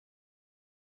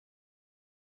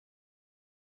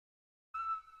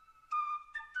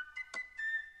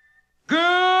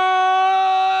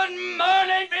Good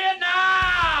morning,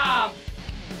 Vietnam!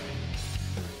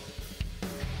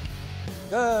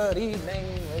 Good evening,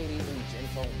 ladies and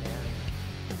gentlemen.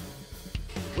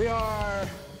 We are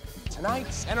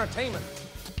tonight's entertainment.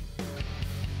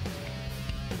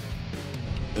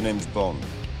 The name's Bond.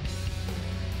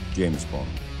 James Bond.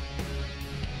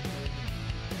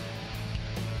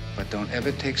 But don't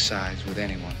ever take sides with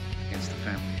anyone against the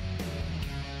family.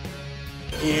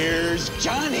 Here's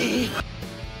Johnny!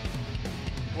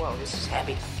 Whoa, this is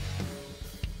heavy.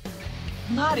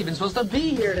 I'm not even supposed to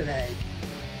be here today.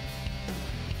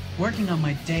 Working on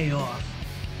my day off.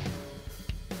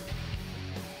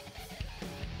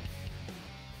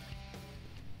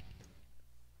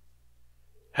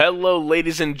 Hello,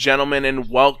 ladies and gentlemen, and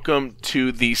welcome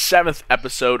to the 7th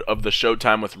episode of the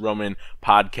Showtime with Roman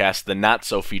podcast, the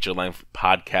not-so-feature-length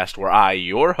podcast where I,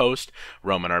 your host,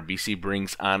 Roman RBC,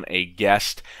 brings on a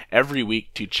guest every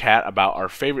week to chat about our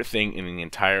favorite thing in the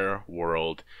entire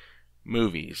world,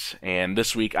 movies. And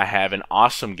this week I have an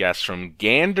awesome guest from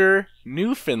Gander,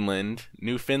 Newfoundland,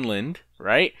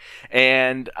 right?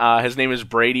 And his name is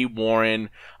Brady Warren,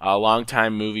 a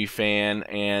longtime movie fan,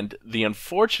 and the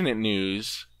unfortunate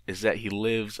news is that he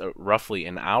lives roughly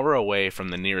an hour away from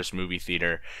the nearest movie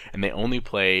theater, and they only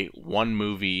play one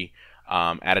movie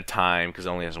at a time because it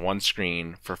only has one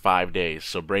screen for 5 days.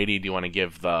 So Brady, do you want to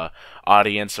give the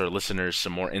audience or listeners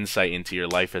some more insight into your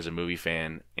life as a movie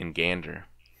fan in Gander?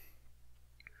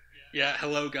 Yeah,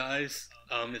 hello guys.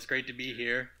 It's great to be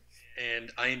here,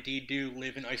 and I indeed do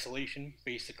live in isolation,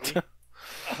 basically.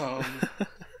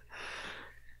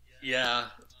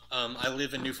 I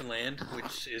live in Newfoundland,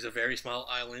 which is a very small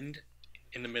island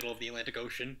in the middle of the Atlantic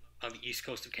Ocean on the east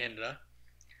coast of Canada.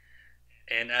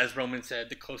 And as Roman said,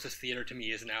 the closest theater to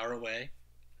me is an hour away.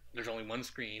 There's only one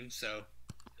screen, so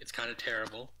it's kind of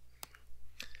terrible.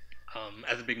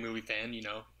 As a big movie fan,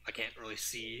 I can't really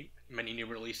see many new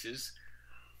releases.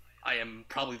 I am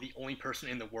probably the only person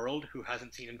in the world who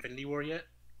hasn't seen Infinity War yet.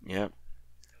 Yep.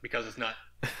 Because it's not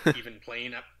even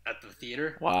playing at the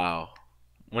theater. Wow.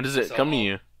 When does it come to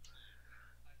you?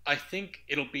 I think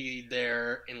it'll be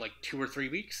there in like 2 or 3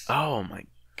 weeks. Oh my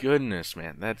goodness,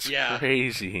 man. That's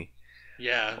crazy.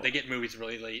 Yeah, they get movies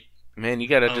really late. Man, you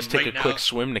gotta just take right a quick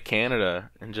swim to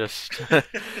Canada and just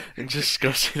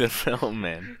go see the film,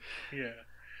 man. Yeah.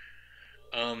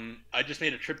 I just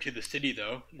made a trip to the city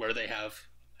though, where they have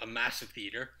a massive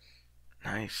theater.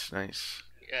 Nice.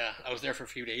 Yeah, I was there for a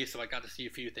few days, so I got to see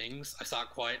a few things. I saw A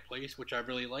Quiet Place, which I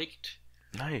really liked.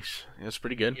 Nice. That's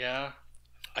pretty good. Yeah.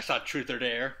 I saw Truth or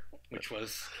Dare, which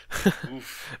was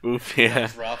oof. Yeah. That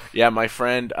was rough. Yeah, my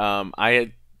friend,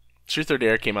 Truth or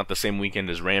Dare came out the same weekend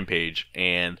as Rampage,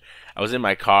 and I was in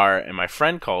my car, and my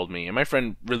friend called me, and my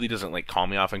friend really doesn't call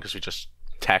me often because we just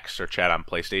text or chat on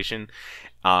PlayStation.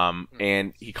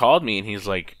 And he called me and he's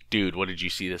like, dude, what did you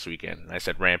see this weekend? And I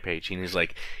said Rampage, and he's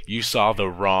like, you saw the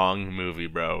wrong movie,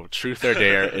 bro. Truth or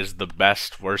Dare is the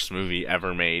worst movie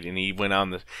ever made. And he went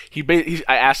on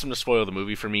I asked him to spoil the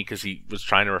movie for me because he was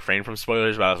trying to refrain from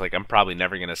spoilers, but I was like, I'm probably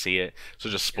never gonna see it, so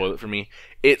just spoil it for me.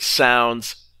 It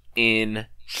sounds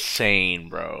insane,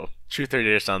 bro. Truth or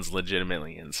Dare sounds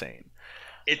legitimately insane.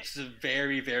 It's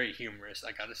very, very humorous,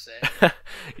 I gotta say.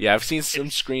 Yeah, I've seen some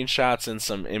screenshots and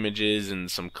some images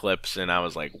and some clips, and I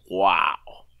was like, wow,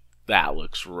 that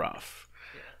looks rough.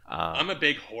 Yeah. I'm a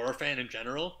big horror fan in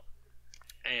general,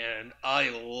 and I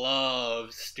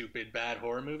love stupid, bad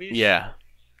horror movies. Yeah.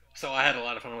 So I had a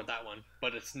lot of fun with that one,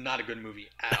 but it's not a good movie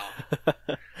at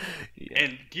all. Yeah.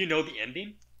 And do you know the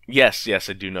ending? Yes,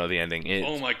 I do know the ending.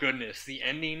 Oh my goodness, the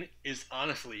ending is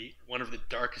honestly one of the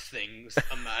darkest things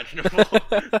imaginable.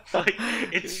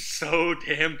 It's so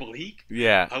damn bleak.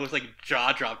 Yeah. I was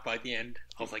jaw dropped by the end.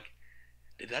 I was like,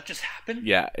 did that just happen?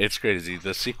 Yeah, it's crazy.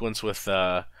 The sequence with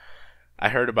I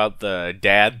heard about the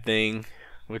dad thing,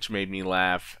 which made me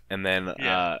laugh, and then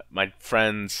my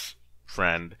friend's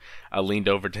friend leaned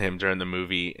over to him during the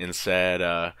movie and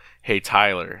said, hey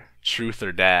Tyler, truth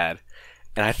or dad?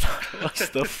 And I thought it was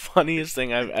the funniest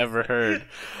thing I've ever heard.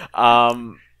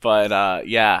 But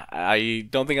yeah, I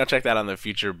don't think I'll check that out in the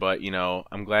future. But,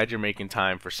 I'm glad you're making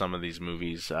time for some of these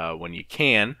movies when you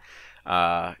can,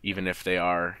 even if they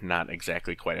are not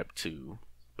exactly quite up to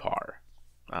par.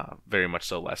 Very much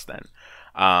so less than.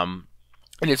 And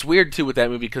it's weird, too, with that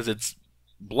movie because it's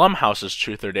Blumhouse's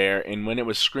Truth or Dare. And when it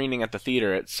was screening at the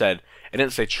theater, it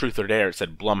didn't say Truth or Dare. It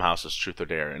said Blumhouse's Truth or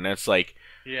Dare. And it's like,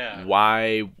 yeah,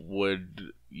 why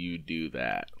would you do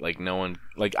that? No one,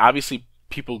 obviously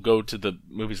people go to the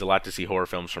movies a lot to see horror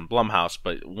films from Blumhouse,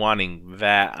 but wanting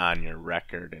that on your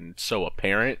record and so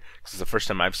apparent, because it's the first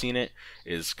time I've seen it,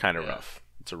 is kind of rough.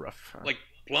 It's a rough.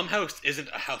 Blumhouse isn't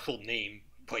a household name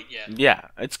quite yet. Yeah,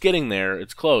 it's getting there.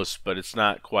 It's close, but it's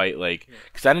not quite like...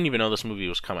 Because I didn't even know this movie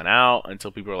was coming out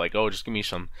until people were like, oh, just give me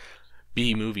some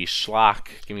B-movie schlock.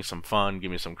 Give me some fun.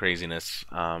 Give me some craziness.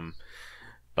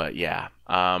 But yeah.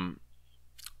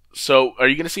 So, are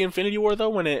you going to see Infinity War, though,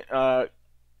 when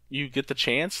you get the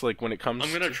chance? Like, when it comes I'm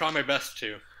going to try my best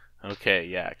to. Okay,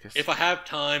 yeah. If I have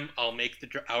time, I'll make the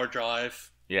hour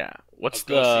drive. Yeah. What's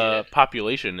the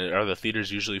population? Are the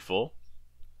theaters usually full?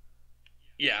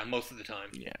 Yeah, most of the time.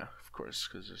 Yeah, of course.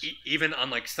 Cause even on,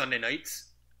 like, Sunday nights.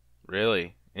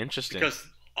 Really? Interesting. Because,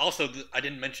 also, I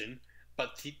didn't mention,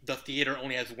 but the theater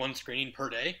only has one screening per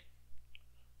day.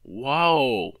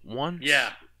 Whoa.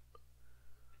 Yeah.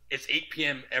 It's 8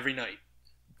 p.m. every night.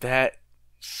 That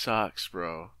sucks,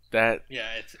 bro.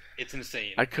 Yeah, it's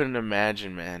insane. I couldn't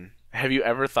imagine, man. Have you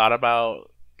ever thought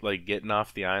about like getting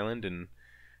off the island and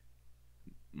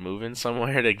moving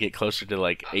somewhere to get closer to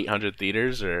like 800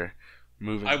 theaters or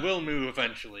moving? I will move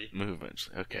eventually.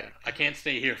 Okay. Yeah, I can't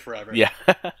stay here forever. Yeah.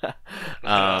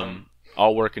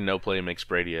 All work and no play makes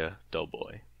Brady a dull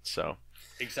boy. So.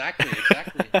 Exactly.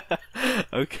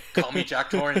 Okay. Call me Jack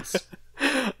Torrance.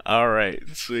 All right,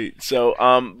 sweet. So,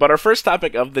 but our first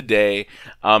topic of the day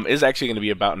is actually going to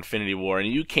be about Infinity War,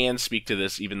 and you can speak to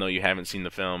this even though you haven't seen the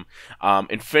film.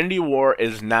 Infinity War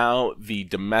is now the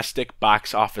domestic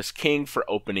box office king for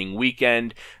opening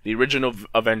weekend. The original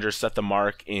Avengers set the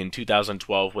mark in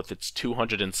 2012 with its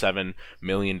 $207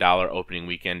 million opening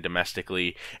weekend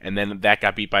domestically, and then that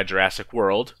got beat by Jurassic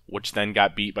World, which then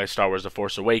got beat by Star Wars The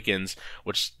Force Awakens,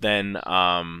 which then...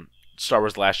 Star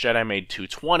Wars The Last Jedi made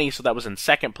 $220, so that was in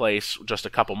second place just a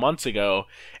couple months ago.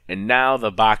 And now the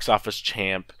box office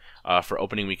champ for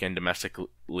opening weekend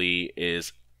domestically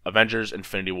is Avengers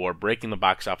Infinity War, breaking the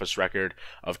box office record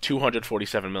of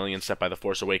 $247 million set by The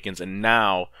Force Awakens, and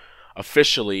now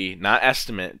officially, not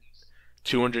estimate,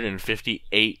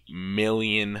 $258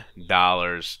 million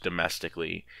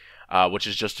domestically, which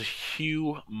is just a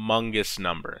humongous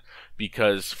number.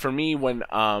 Because for me, when...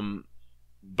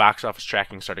 box office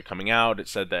tracking started coming out, it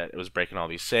said that it was breaking all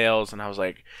these sales, and I was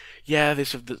like, yeah, they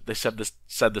said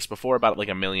this before about like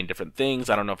a million different things.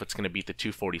 I don't know if it's going to beat the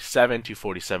 247.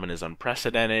 247 is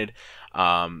unprecedented.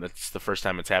 That's the first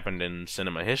time it's happened in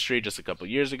cinema history, just a couple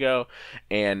years ago.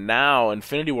 And now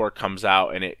Infinity War comes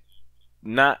out, and it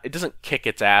doesn't kick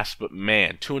its ass, but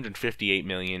man, 258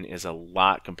 million is a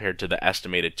lot compared to the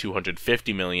estimated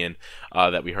 250 million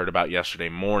that we heard about yesterday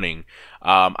morning.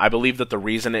 I believe that the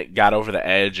reason it got over the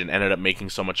edge and ended up making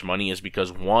so much money is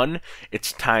because, one,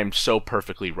 it's timed so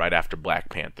perfectly right after Black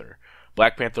Panther.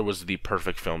 Black Panther was the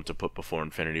perfect film to put before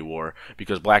Infinity War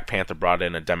because Black Panther brought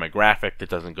in a demographic that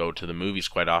doesn't go to the movies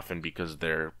quite often because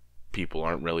their people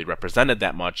aren't really represented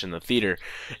that much in the theater.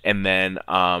 And then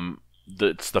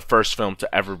it's the first film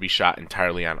to ever be shot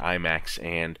entirely on IMAX,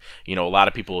 and a lot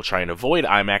of people will try and avoid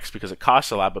IMAX because it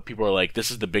costs a lot, but people are like,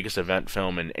 this is the biggest event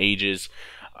film in ages.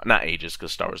 Not ages,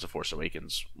 because Star Wars The Force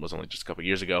Awakens was only just a couple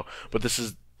years ago, but this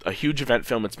is a huge event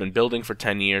film. It's been building for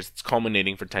 10 years, it's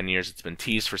culminating for 10 years, it's been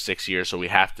teased for 6 years, so we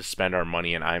have to spend our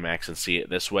money in IMAX and see it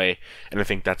this way, and I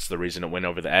think that's the reason it went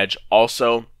over the edge.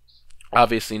 Also,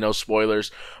 obviously no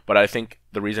spoilers, but I think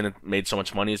the reason it made so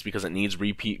much money is because it needs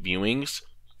repeat viewings.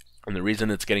 And the reason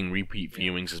it's getting repeat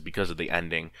viewings is because of the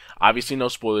ending. Obviously, no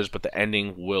spoilers, but the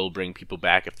ending will bring people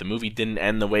back. If the movie didn't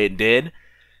end the way it did,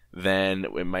 then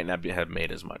it might not have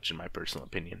made as much, in my personal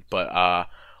opinion. But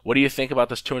what do you think about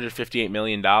this $258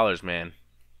 million, man?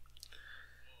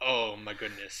 Oh, my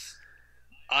goodness.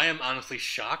 I am honestly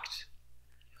shocked,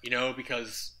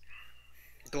 because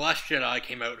The Last Jedi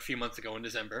came out a few months ago in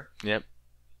December. Yep.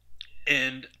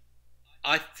 And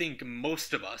I think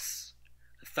most of us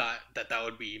thought that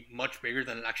would be much bigger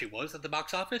than it actually was at the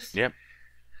box office. Yep.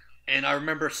 And I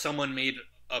remember someone made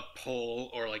a poll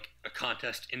or like a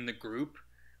contest in the group,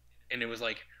 and it was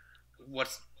like,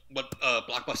 what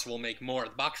blockbuster will make more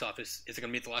at the box office? Is it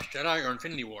going to be The Last Jedi or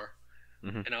Infinity War?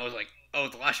 Mm-hmm. And I was like, oh,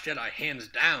 The Last Jedi, hands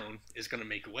down, is going to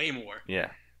make way more.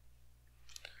 Yeah.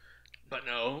 But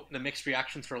no, the mixed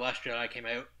reactions for Last Jedi came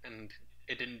out, and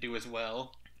it didn't do as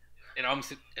well. It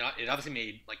obviously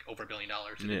made like over $1 billion.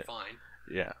 It did fine.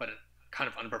 Yeah. But it kind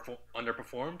of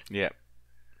underperformed. Yeah.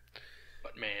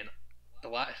 But man,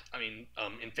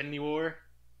 Infinity War,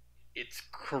 it's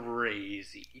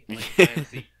crazy.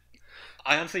 Like,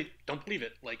 I honestly don't believe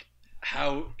it. Like,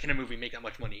 how can a movie make that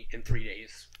much money in 3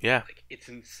 days? Yeah. Like, it's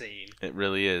insane. It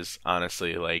really is,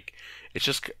 honestly. Like, it's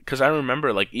just because I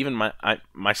remember, like, even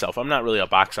myself, I'm not really a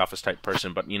box office type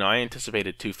person, but, I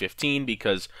anticipated 215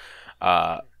 because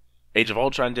Age of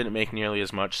Ultron didn't make nearly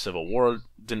as much. Civil War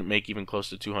didn't make even close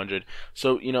to 200.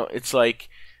 So, it's like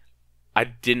I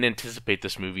didn't anticipate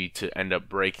this movie to end up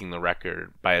breaking the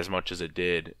record by as much as it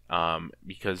did,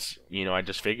 because, I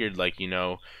just figured,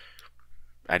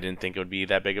 I didn't think it would be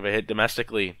that big of a hit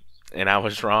domestically, and I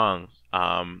was wrong.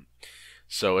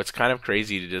 So it's kind of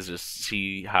crazy to just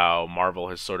see how Marvel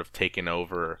has sort of taken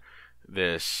over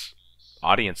this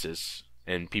audiences,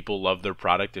 and people love their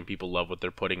product and people love what they're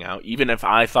putting out. Even if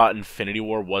I thought Infinity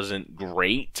War wasn't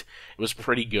great, it was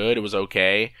pretty good. It was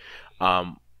okay.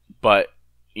 But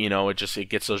it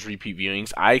gets those repeat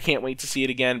viewings. I can't wait to see it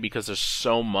again because there's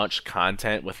so much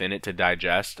content within it to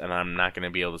digest, and I'm not going to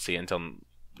be able to see it until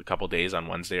a couple days on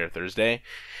Wednesday or Thursday.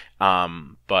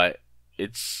 But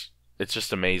it's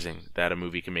just amazing that a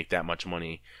movie can make that much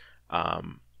money.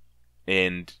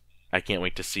 And I can't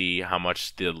wait to see how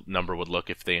much the number would look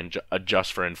if they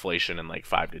adjust for inflation in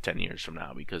 5 to 10 years from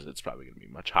now, because it's probably going to be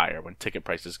much higher when ticket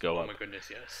prices go up. Oh my goodness,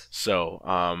 yes. So,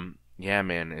 yeah,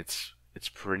 man, it's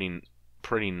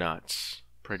pretty nuts.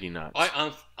 Pretty nuts.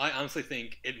 I honestly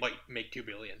think it might make $2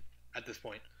 billion at this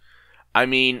point. I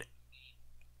mean,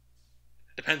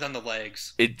 depends on the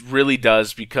legs. It really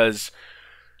does, because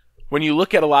when you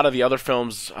look at a lot of the other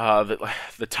films,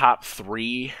 the top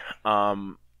three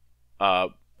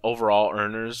overall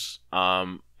earners,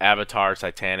 Avatar,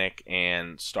 Titanic,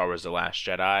 and Star Wars: The Last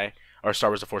Jedi, or Star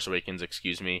Wars: The Force Awakens,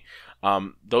 excuse me.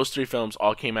 Those three films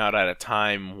all came out at a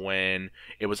time when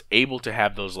it was able to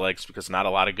have those legs because not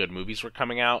a lot of good movies were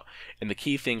coming out. And the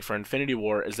key thing for Infinity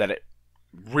War is that it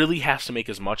really has to make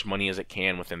as much money as it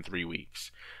can within 3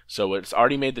 weeks. So it's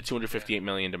already made the $258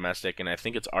 million domestic, and I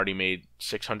think it's already made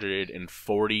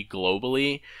 $640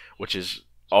 globally, which is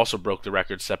also broke the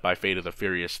record set by Fate of the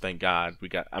Furious. Thank God.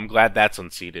 I'm glad that's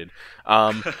unseated.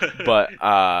 And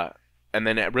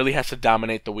then it really has to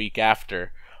dominate the week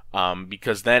after,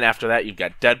 because then after that you've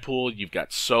got Deadpool, you've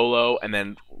got Solo, and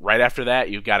then right after that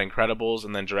you've got Incredibles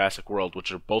and then Jurassic World,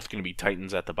 which are both going to be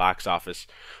titans at the box office.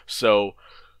 So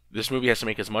this movie has to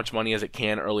make as much money as it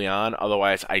can early on.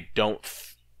 Otherwise, I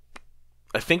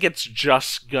think it's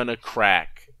just gonna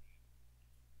crack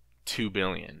 $2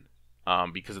 billion,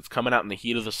 because it's coming out in the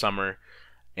heat of the summer,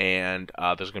 and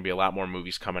there's gonna be a lot more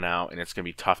movies coming out, and it's gonna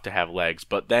be tough to have legs.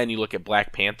 But then you look at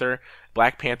Black Panther.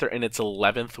 Black Panther in its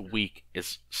 11th week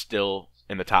is still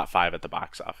in the top 5 at the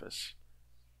box office,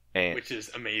 which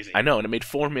is amazing. I know, and it made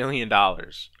 $4 million,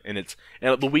 and it's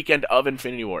the weekend of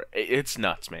Infinity War. It's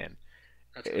nuts, man.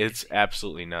 It's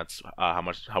absolutely nuts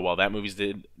how well that movie's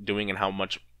doing and how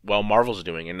much well Marvel's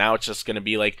doing. And now it's just going to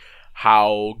be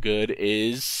how good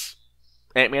is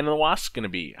Ant-Man and the Wasp going to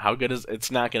be? How good is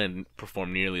it's not going to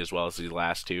perform nearly as well as these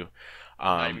last two.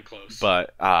 Not even close.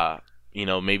 But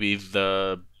maybe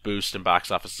the boost in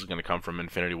box office is going to come from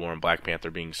Infinity War and Black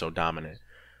Panther being so dominant.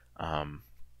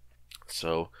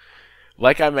 So,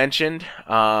 like I mentioned,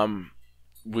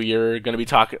 we're going to be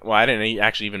talking. Well, I didn't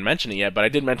actually even mention it yet, but I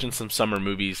did mention some summer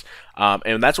movies,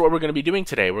 and that's what we're going to be doing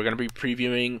today. We're going to be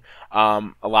previewing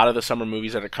a lot of the summer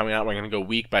movies that are coming out. We're going to go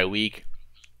week by week.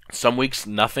 Some weeks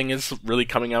nothing is really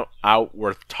coming out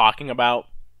worth talking about,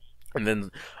 and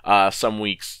then some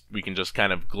weeks we can just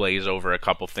kind of glaze over a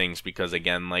couple things because,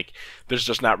 again, there's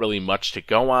just not really much to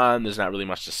go on. There's not really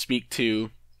much to speak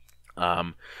to.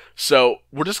 So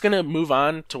we're just going to move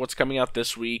on to what's coming out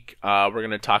this week. We're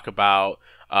going to talk about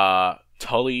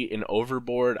Tully and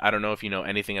Overboard. I don't know if you know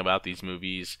anything about these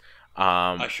movies.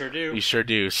 I sure do. You sure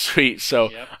do. Sweet.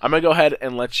 So yep. I'm going to go ahead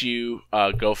and let you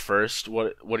go first.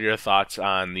 What are your thoughts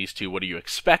on these two? What are you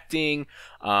expecting?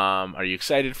 Are you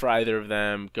excited for either of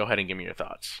them? Go ahead and give me your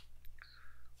thoughts.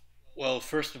 Well,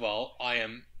 first of all, I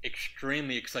am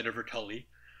extremely excited for Tully.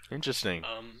 Interesting.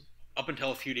 Up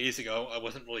until a few days ago, I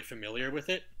wasn't really familiar with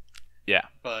it. Yeah.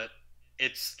 But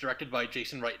it's directed by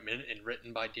Jason Reitman and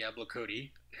written by Diablo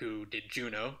Cody, who did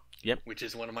Juno. Yep. Which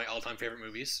is one of my all-time favorite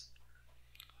movies.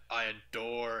 I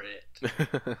adore it.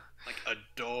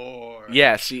 Adore.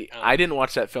 Yeah, see, I didn't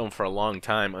watch that film for a long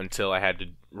time until I had to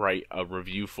write a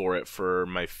review for it for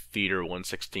my Theater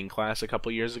 116 class a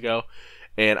couple years ago.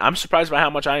 And I'm surprised by how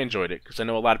much I enjoyed it, because I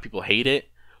know a lot of people hate it,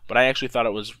 but I actually thought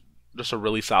it was just a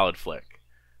really solid flick.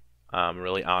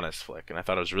 Really honest flick, and I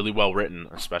thought it was really well written,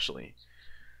 especially.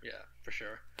 Yeah, for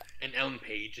sure. And Ellen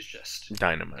Page is just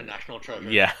dynamite, a national treasure.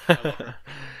 Yeah. I love her.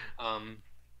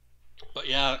 But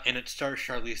yeah, and it stars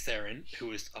Charlize Theron,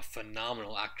 who is a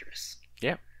phenomenal actress.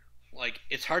 Yeah.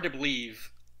 It's hard to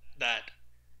believe that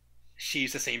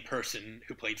she's the same person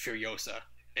who played Furiosa,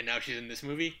 and now she's in this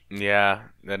movie. Yeah,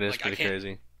 that is pretty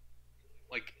crazy.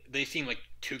 They seem like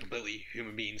two completely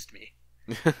human beings to me.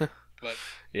 But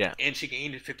yeah, and she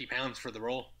gained 50 pounds for the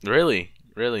role. Really,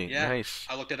 yeah. Nice.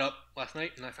 I looked it up last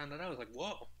night and I found that out. I was like,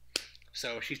 whoa.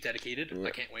 So she's dedicated. Yeah.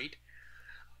 I can't wait.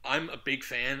 I'm a big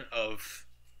fan of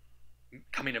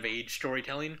coming of age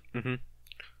storytelling. Mm-hmm.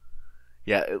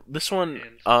 Yeah, this one,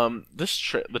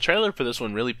 the trailer for this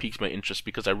one really piqued my interest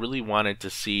because I really wanted to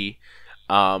see,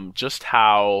 just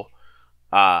how,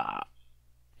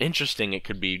 interesting it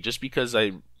could be. Just because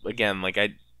I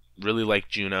really like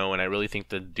Juno, and I really think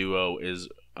the duo is,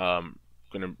 going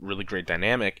to really great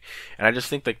dynamic, and I just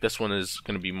think like this one is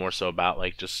going to be more so about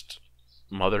like just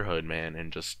motherhood, man,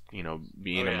 and just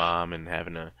being a mom and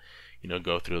having to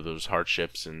go through those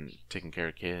hardships and taking care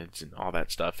of kids and all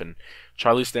that stuff. And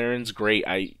Charlize Theron's great.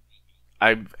 I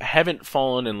haven't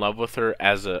fallen in love with her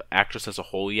as a actress as a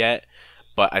whole yet,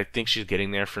 but I think she's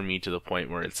getting there for me to the point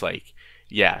where it's like,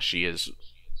 yeah, she is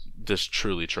this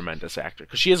truly tremendous actor,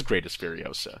 because she is great as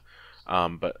Furiosa.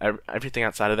 But everything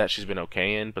outside of that she's been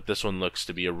okay in, but this one looks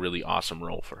to be a really awesome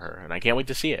role for her, and I can't wait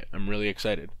to see it. I'm really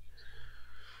excited.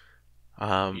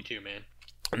 Me too, man.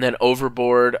 And then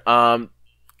Overboard, it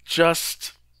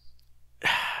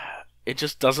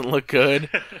just doesn't look good.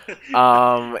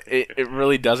 It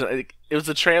really doesn't. It was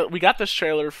a trailer. We got this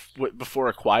trailer before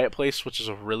A Quiet Place, which is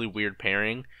a really weird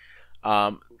pairing.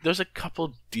 There's a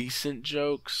couple decent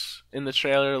jokes in the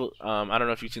trailer. I don't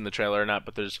know if you've seen the trailer or not,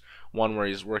 but there's one where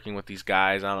he's working with these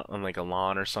guys on like a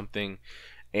lawn or something,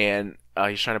 and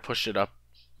he's trying to push it up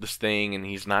this thing, and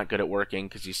he's not good at working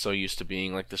because he's so used to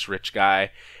being like this rich guy.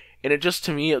 And it just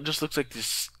looks like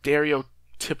this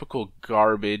stereotypical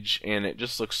garbage, and it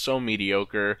just looks so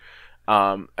mediocre.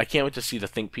 I can't wait to see the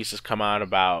think pieces come out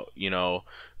about,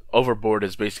 Overboard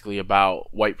is basically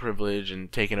about white privilege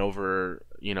and taking over,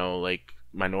 like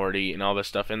minority and all this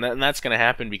stuff, and that's gonna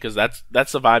happen because that's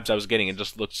the vibes I was getting. It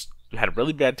just had a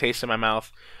really bad taste in my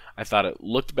mouth. I thought it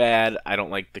looked bad. I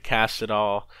don't like the cast at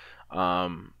all.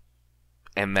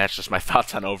 And that's just my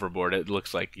thoughts on Overboard. It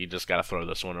looks like you just gotta throw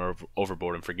this one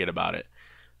overboard and forget about it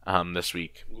this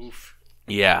week. Oof.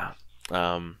 Yeah.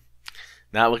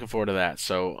 Not looking forward to that.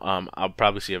 So I'll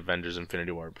probably see Avengers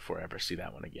Infinity War before I ever see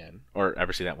that one again, or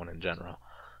ever see that one in general.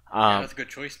 That's a good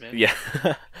choice, man. Yeah.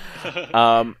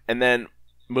 And then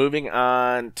moving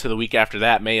on to the week after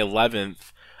that, May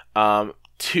 11th,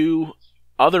 two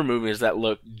other movies that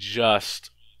look just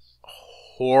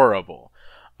horrible.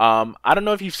 I don't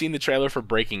know if you've seen the trailer for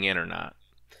Breaking In or not.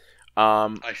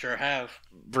 I sure have.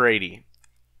 Brady,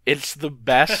 it's the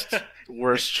best,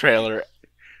 worst trailer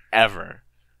ever.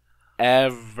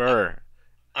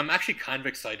 I'm actually kind of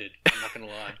excited. I'm not gonna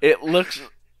lie. It looks.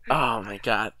 Oh my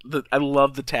god! I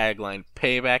love the tagline.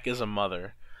 Payback is a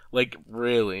mother. Like,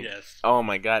 really? Yes. Oh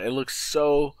my god! It looks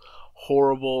so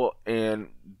horrible and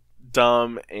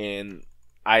dumb, and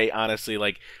I honestly,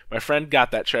 like, my friend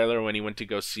got that trailer when he went to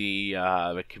go see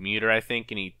The Commuter, I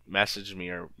think, and he messaged me,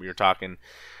 or we were talking,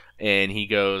 and he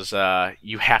goes,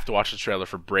 "You have to watch the trailer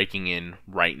for Breaking In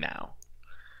right now."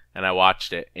 And I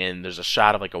watched it, and there's a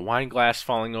shot of like a wine glass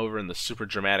falling over in the super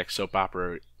dramatic soap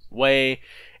opera way,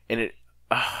 and it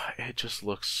just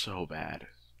looks so bad.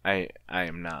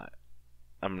 I'm not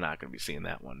gonna be seeing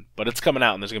that one, but it's coming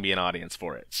out, and there's gonna be an audience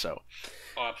for it. So,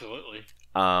 oh, absolutely.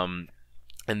 And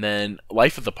then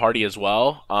Life of the Party as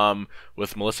well,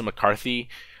 with Melissa McCarthy.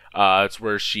 It's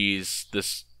where she's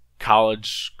this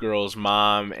college girl's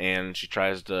mom, and she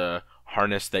tries to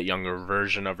harness that younger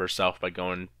version of herself by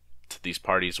going to these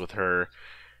parties with her.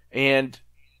 And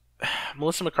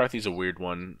Melissa McCarthy's a weird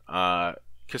one,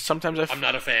 because sometimes I'm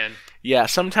not a fan. Yeah,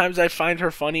 sometimes I find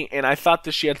her funny, and I thought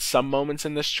that she had some moments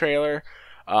in this trailer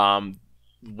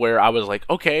where I was like,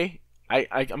 okay,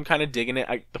 I'm kind of digging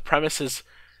it. The premise is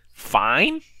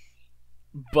fine,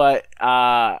 but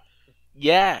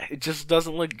yeah, it just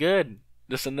doesn't look good.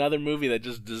 Just another movie that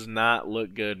just does not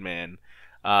look good, man.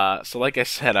 So like I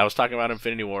said, I was talking about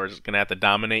Infinity War is going to have to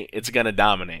dominate. It's going to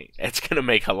dominate. It's going to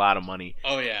make a lot of money.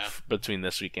 Oh, yeah. Between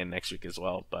this week and next week as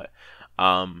well. But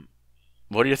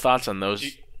what are your thoughts on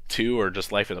those two, or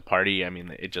just Life of the Party? I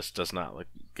mean, it just does not look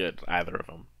good, either of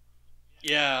them.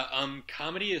 Yeah,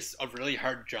 comedy is a really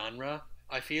hard genre,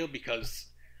 I feel, because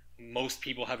most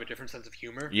people have a different sense of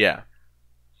humor. Yeah.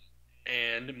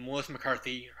 And Melissa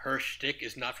McCarthy, her shtick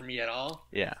is not for me at all.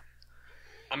 Yeah.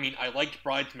 I mean, I liked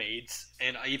Bridesmaids,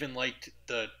 and I even liked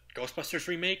the Ghostbusters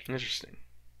remake. Interesting.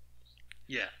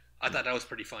 Yeah, I thought that was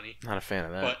pretty funny. Not a fan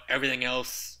of that. But everything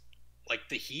else, like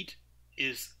The Heat,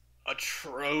 is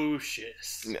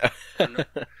atrocious. Yeah.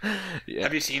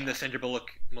 Have you seen the Sandra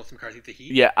Bullock, Melissa McCarthy, The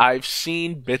Heat? Yeah, I've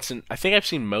seen bits, and I think I've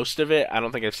seen most of it. I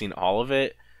don't think I've seen all of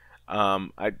it.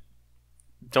 I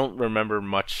don't remember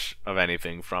much of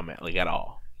anything from it, like, at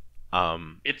all.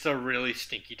 It's a really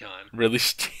stinky time. Really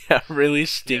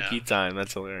stinky time.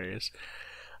 That's hilarious.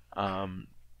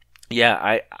 Yeah,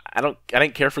 I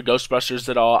didn't care for Ghostbusters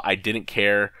at all. I didn't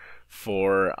care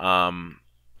for I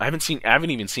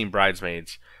haven't even seen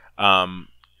Bridesmaids.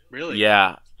 Really?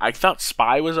 Yeah, I thought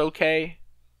Spy was okay.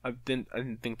 I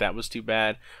didn't think that was too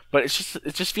bad, but it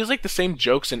just feels like the same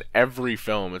jokes in every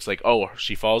film. It's like, oh,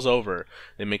 she falls over,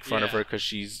 they make fun of her because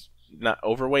she's not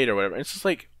overweight or whatever. It's just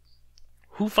like,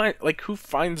 who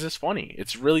finds this funny?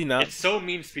 It's really not. It's so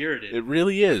mean spirited. It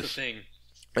really is. That's the thing.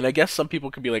 And I guess some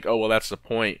people could be like, oh, well, that's the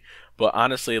point. But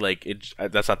honestly, like,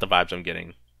 that's not the vibes I'm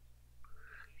getting.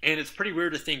 And it's pretty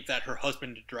weird to think that her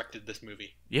husband directed this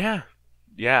movie. Yeah.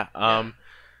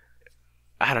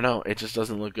 I don't know. It just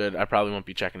doesn't look good. I probably won't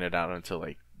be checking it out until,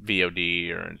 like,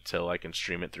 VOD or until I can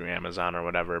stream it through Amazon or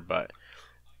whatever, but...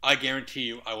 I guarantee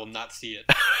you I will not see it.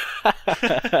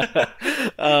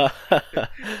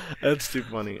 That's too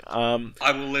funny.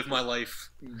 I will live my life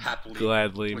happily.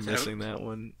 Gladly missing that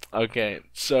one. Okay,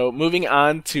 so moving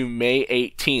on to May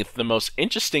 18th, the most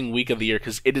interesting week of the year,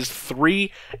 because it is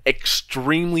 3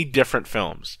 extremely different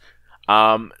films.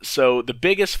 So the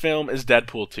biggest film is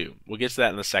Deadpool 2. We'll get to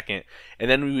that in a second.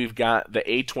 And then we've got the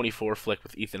A24 flick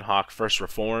with Ethan Hawke, First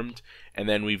Reformed. And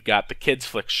then we've got the kids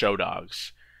flick Show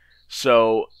Dogs.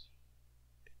 So,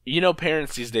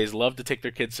 parents these days love to take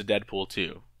their kids to Deadpool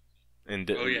 2.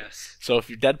 Oh, yes. So if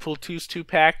your Deadpool 2's too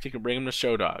packed, you can bring them to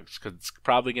Show Dogs, because it's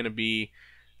probably going to be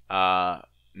not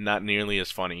nearly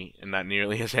as funny and not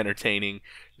nearly as entertaining.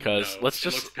 Because let's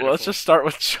just start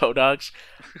with Show Dogs.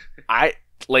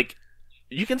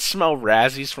 You can smell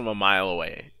Razzies from a mile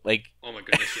away. Like, oh my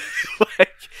goodness, yes.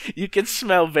 You can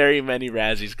smell very many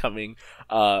Razzies coming.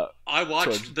 I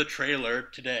watched the trailer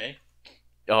today.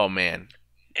 Oh, man.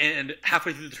 And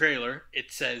halfway through the trailer,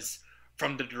 it says,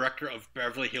 from the director of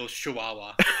Beverly Hills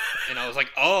Chihuahua. And I was like,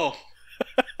 oh.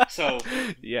 So,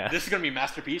 yeah. This is going to be a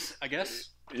masterpiece, I guess.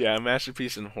 Yeah,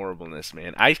 masterpiece in horribleness,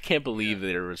 man. I can't believe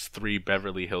there was 3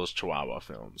 Beverly Hills Chihuahua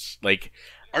films. Like...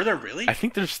 Are there really? I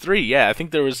think there's 3, yeah. I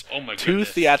think there was 2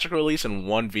 goodness. theatrical release and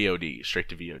 1 VOD, straight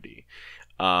to VOD.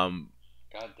 God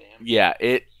damn. Yeah,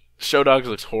 Show Dogs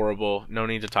looks horrible. No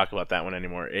need to talk about that one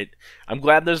anymore. I'm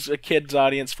glad there's a kids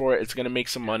audience for it. It's going to make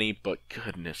some money, but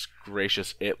goodness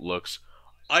gracious, it looks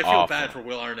I feel awful. bad for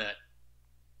Will Arnett.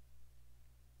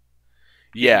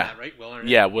 Yeah. Isn't that right? Will Arnett?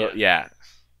 Yeah, yeah.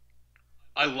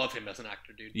 I love him as an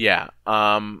actor, dude. Yeah.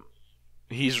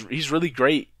 He's really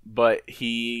great, but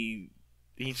he's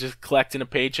just collecting a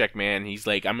paycheck, man. He's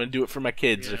like, I'm gonna do it for my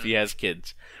kids if he has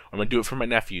kids. I'm gonna do it for my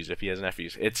nephews if he has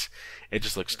nephews. It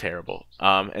just looks terrible.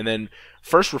 And then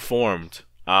First Reformed.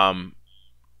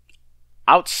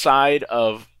 Outside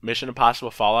of Mission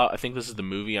Impossible Fallout, I think this is the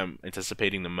movie I'm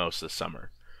anticipating the most this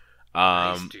summer.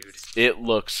 Nice, dude. It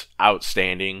looks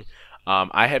outstanding.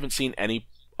 I haven't seen any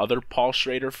other Paul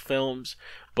Schrader films,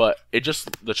 but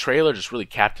the trailer just really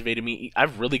captivated me.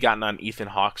 I've really gotten on Ethan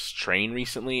Hawke's train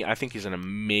recently. I think he's an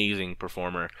amazing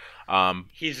performer.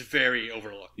 He's very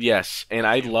overlooked. Yes, and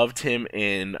I loved him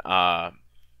in that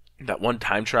one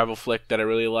time travel flick that I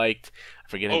really liked. I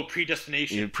forget. Oh,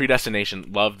 Predestination.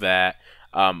 Predestination, loved that.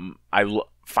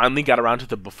 Finally got around to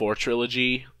the Before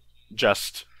trilogy.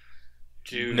 Just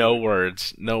Dude. No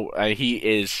words. No, he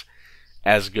is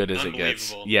as good as it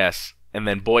gets. Yes. And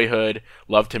then Boyhood,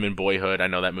 loved him in Boyhood. I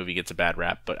know that movie gets a bad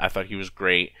rap, but I thought he was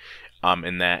great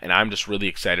in that. And I'm just really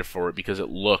excited for it because it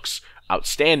looks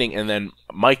outstanding. And then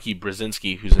Mikey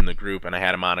Brzezinski, who's in the group, and I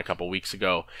had him on a couple weeks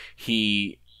ago,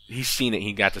 he's seen it.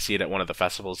 He got to see it at one of the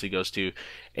festivals he goes to,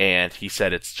 and he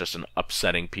said it's just an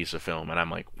upsetting piece of film. And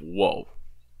I'm like, whoa,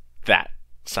 that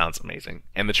sounds amazing.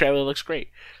 And the trailer looks great.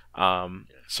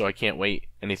 So I can't wait.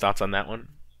 Any thoughts on that one?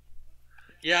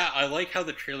 Yeah, I like how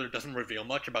the trailer doesn't reveal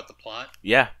much about the plot.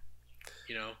 Yeah.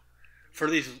 For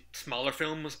these smaller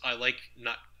films, I like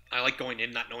going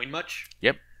in not knowing much.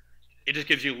 Yep. It just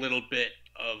gives you a little bit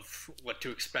of what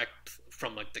to expect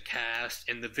from like the cast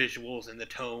and the visuals and the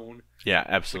tone. Yeah,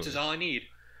 absolutely. Which is all I need.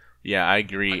 Yeah, I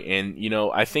agree. And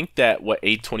I think that what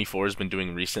A24 has been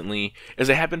doing recently is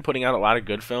they have been putting out a lot of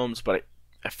good films, but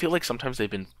I feel like sometimes they've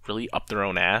been really up their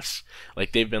own ass.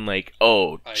 Like they've been like,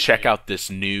 oh, check out this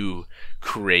new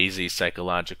crazy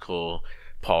psychological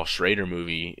Paul Schrader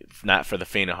movie, not for the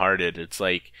faint of hearted. It's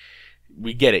like,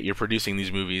 we get it. You're producing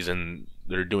these movies and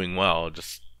they're doing well.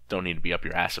 Just don't need to be up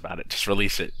your ass about it. Just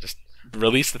release it. Just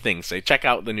release the thing. Say, check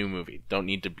out the new movie. Don't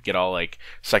need to get all like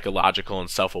psychological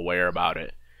and self-aware about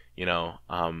it.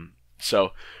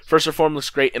 So First Reformed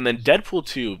looks great. And then Deadpool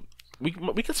 2, we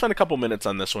can spend a couple minutes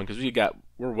on this one because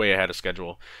we're way ahead of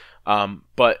schedule.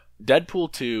 But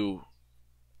Deadpool 2,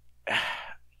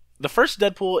 the first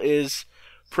Deadpool is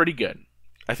pretty good.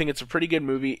 I think it's a pretty good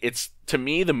movie. It's, to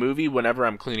me, the movie, whenever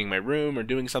I'm cleaning my room or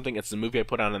doing something, it's the movie I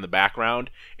put on in the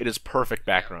background. It is perfect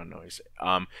background noise.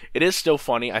 It is still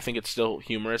funny. I think it's still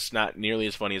humorous, not nearly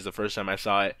as funny as the first time I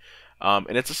saw it.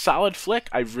 And it's a solid flick.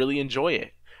 I really enjoy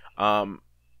it.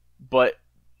 But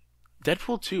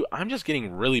Deadpool 2, I'm just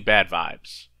getting really bad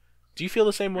vibes. Do you feel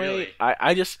the same way? Really?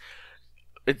 I just,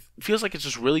 it feels like it's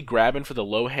just really grabbing for the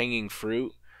low-hanging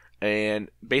fruit. And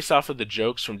based off of the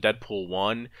jokes from Deadpool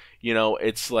 1,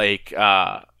 it's like,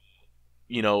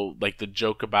 like the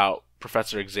joke about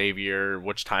Professor Xavier,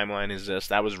 which timeline is this?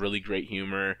 That was really great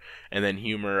humor. And then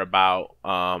humor about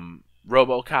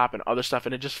RoboCop and other stuff.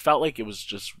 And it just felt like it was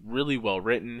just really well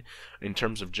written in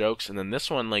terms of jokes. And then this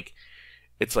one, like,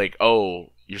 it's like,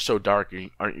 oh, you're so dark.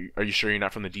 Are you sure you're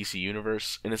not from the DC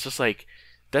universe? And it's just like,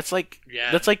 that's like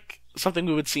something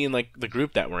we would see in like the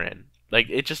group that we're in. Like,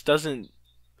 it just doesn't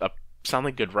sound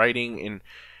like good writing.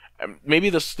 And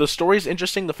maybe the story's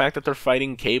interesting. The fact that they're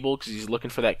fighting Cable because he's looking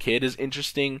for that kid is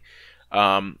interesting.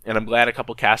 And I'm glad a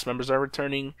couple cast members are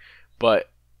returning,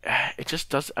 but it just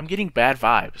does. I'm getting bad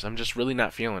vibes. I'm just really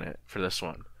not feeling it for this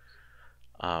one.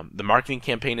 The marketing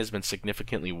campaign has been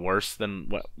significantly worse than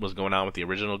what was going on with the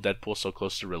original Deadpool so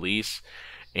close to release,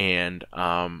 and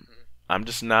I'm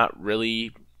just not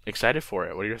really excited for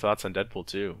it. What are your thoughts on Deadpool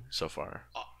 2 so far?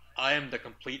 I am the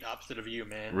complete opposite of you,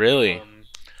 man. Really?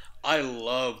 I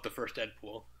love the first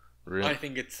Deadpool. Really? I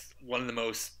think it's one of the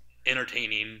most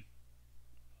entertaining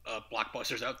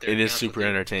blockbusters out there. It is super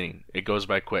entertaining. It goes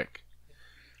by quick.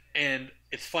 And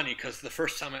it's funny because the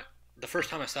first time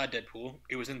I saw Deadpool,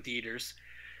 it was in theaters,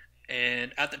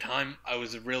 and at the time I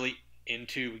was really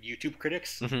into YouTube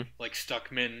critics like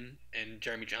Stuckman and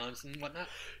Jeremy Johnson and whatnot.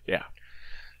 Yeah.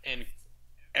 And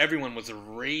everyone was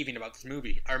raving about this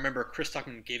movie. I remember Chris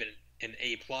Stuckman gave it an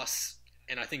A+,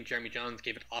 and I think Jeremy Johns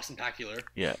gave it awesome-tacular.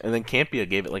 Yeah, and then Campia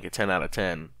gave it like a 10 out of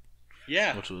 10.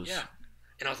 Yeah, which was... yeah.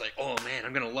 And I was like, oh man,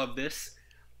 I'm going to love this.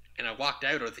 And I walked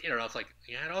out of the theater, and I was like,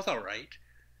 yeah, it was alright.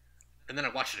 And then I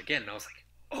watched it again, and I was like,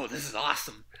 oh, this is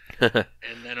awesome.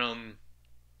 And then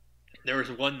there was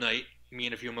one night, me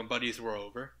and a few of my buddies were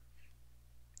over,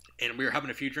 and we were having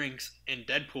a few drinks, and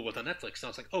Deadpool was on Netflix. And I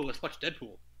was like, oh, let's watch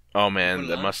Deadpool. Oh man,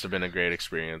 that must have been a great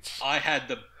experience. I had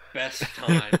the best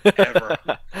time ever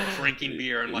drinking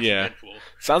beer and watching Deadpool.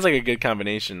 Sounds like a good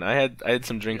combination. I had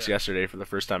some drinks yesterday for the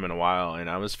first time in a while, and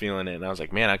I was feeling it, and I was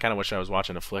like, man, I kind of wish I was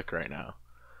watching a flick right now.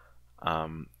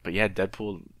 But yeah,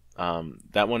 Deadpool,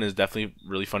 that one is definitely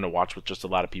really fun to watch with just a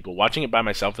lot of people. Watching it by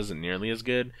myself isn't nearly as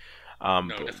good. No,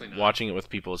 definitely not. Watching it with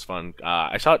people is fun.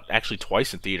 I saw it actually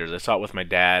twice in theaters. I saw it with my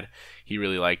dad. He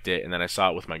really liked it, and then I saw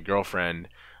it with my girlfriend.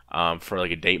 For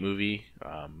like a date movie,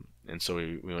 and so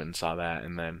we went and saw that,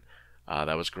 and then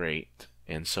that was great.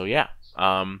 And so yeah,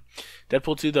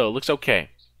 Deadpool 2 though looks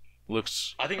okay.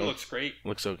 I think it looks great.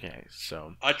 Looks okay.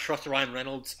 So I trust Ryan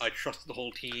Reynolds. I trust the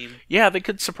whole team. Yeah, they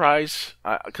could surprise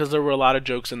because there were a lot of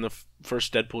jokes in the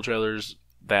first Deadpool trailers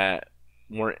that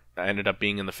ended up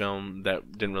being in the film that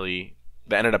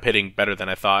ended up hitting better than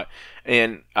I thought.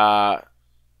 And now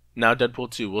Deadpool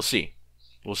 2, we'll see.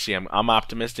 We'll see. I'm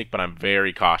optimistic, but I'm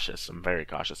very cautious. And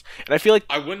I feel like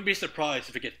I wouldn't be surprised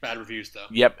if it gets bad reviews, though.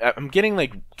 Yep, I'm getting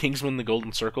like Kingsman: The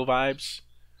Golden Circle vibes,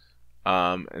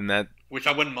 and that which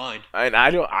I wouldn't mind. And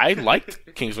I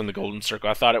liked Kingsman: The Golden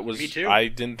Circle. I thought it was. Me too. I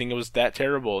didn't think it was that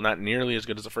terrible. Not nearly as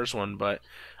good as the first one, but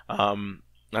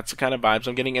that's the kind of vibes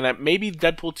I'm getting. And maybe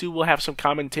Deadpool 2 will have some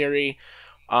commentary.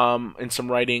 And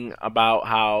some writing about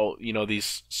how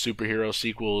these superhero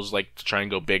sequels like to try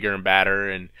and go bigger and badder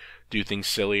and do things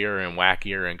sillier and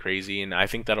wackier and crazy, and I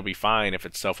think that'll be fine if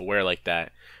it's self-aware like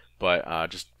that. But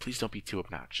just please don't be too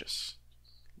obnoxious.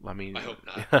 I hope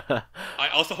not. I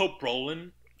also hope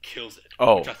Brolin kills it.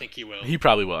 Oh, which I think he will. He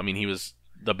probably will. I mean, he was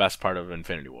the best part of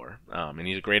Infinity War, and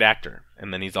he's a great actor.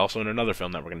 And then he's also in another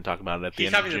film that we're going to talk about at the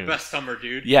end of June. He's having the best summer,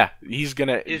 dude. Yeah, he's going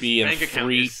to be in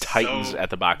 3 Titans at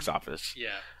the box office.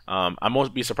 Yeah. I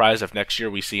won't be surprised if next year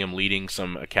we see him leading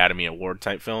some Academy Award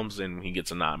type films and he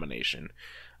gets a nomination.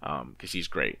 Because he's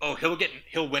great. Oh,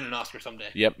 he'll win an Oscar someday.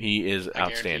 Yep, he is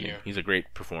outstanding. He's a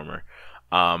great performer.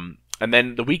 And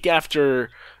then the week after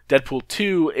Deadpool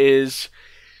 2 is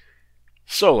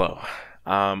Solo,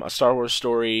 a Star Wars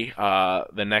story,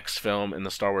 the next film in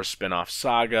the Star Wars spin-off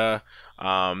saga,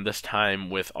 this time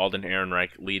with Alden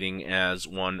Ehrenreich leading as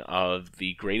one of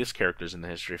the greatest characters in the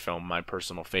history of film, my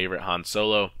personal favorite, Han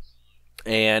Solo.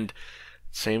 And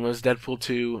same as Deadpool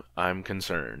 2, I'm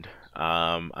concerned.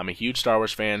 I'm a huge Star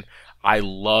Wars fan. I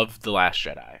love The Last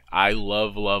Jedi. I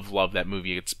love that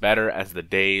movie. It gets better as the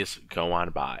days go on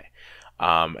by.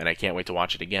 And I can't wait to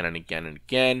watch it again and again and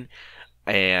again.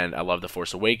 and I love The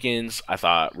Force Awakens. I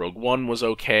thought Rogue One was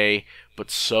okay, but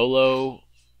Solo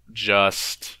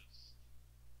just,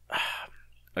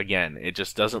 again, it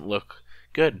just doesn't look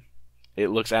good. It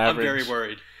looks average. I'm very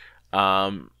worried.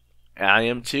 I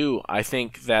am too. I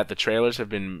think that the trailers have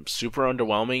been super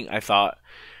underwhelming.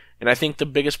 And I think the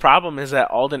biggest problem is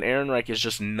that Alden Ehrenreich is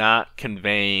just not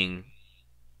conveying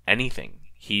anything.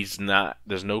 There's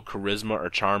no charisma or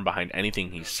charm behind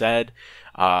anything he said.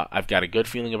 I've got a good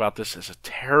feeling about this. It's a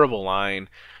terrible line.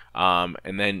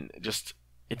 And then it just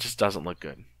doesn't look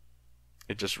good.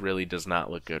 It just really does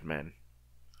not look good, man.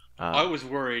 I was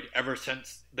worried ever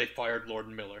since they fired Lord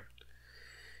and Miller.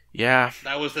 Yeah.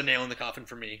 That was the nail in the coffin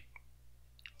for me.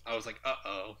 I was like,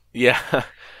 uh-oh. Yeah.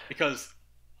 Because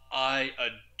I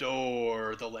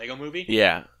adore the Lego Movie.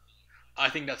 Yeah. I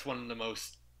think that's one of the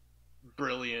most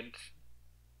brilliant...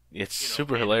 It's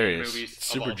super hilarious. It's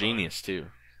super genius, too.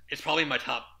 It's probably my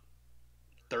top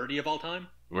 30 of all time.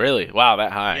 Really? Wow,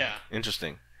 that high. Yeah.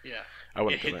 Interesting. Yeah.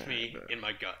 It hits me in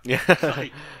my gut. Yeah.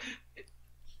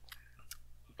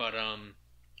 But,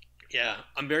 yeah.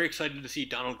 I'm very excited to see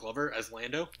Donald Glover as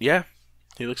Lando. Yeah.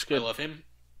 He looks good. I love him.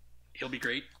 He'll be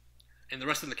great. And the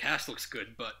rest of the cast looks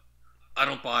good, but I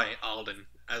don't buy Alden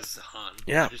as Han.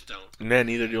 Yeah. I just don't. Nah,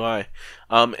 neither do I.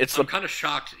 I'm kind of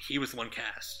shocked he was the one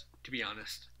cast, to be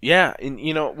honest. Yeah, and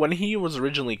when he was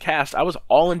originally cast, I was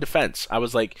all in defense. I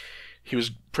was like, he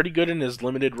was pretty good in his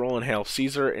limited role in Hail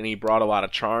Caesar, and he brought a lot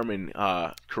of charm and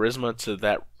charisma to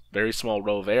that very small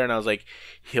role there, and I was like,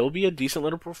 he'll be a decent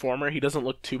little performer. He doesn't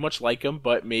look too much like him,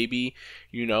 but maybe,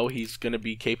 he's going to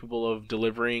be capable of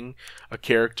delivering a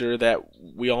character that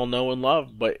we all know and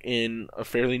love, but in a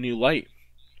fairly new light,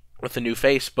 with a new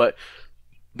face. But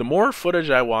the more footage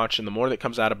I watch and the more that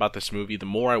comes out about this movie, the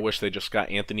more I wish they just got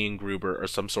Anthony Gruber or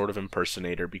some sort of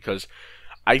impersonator, because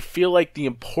I feel like the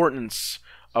importance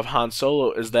of Han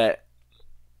Solo is that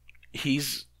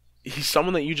he's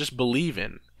someone that you just believe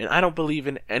in, and I don't believe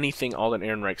in anything Alden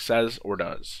Ehrenreich says or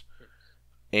does.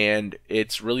 And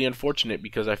it's really unfortunate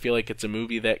because I feel like it's a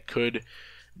movie that could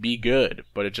be good,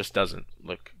 but it just doesn't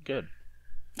look good.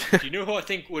 Do you know who I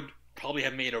think would probably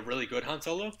have made a really good Han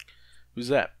Solo? Who's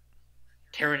that?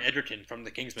 Taron Egerton from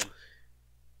The Kingsman.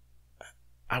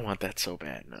 I want that so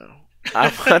bad now.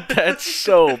 I want that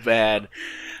so bad.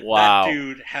 Wow. That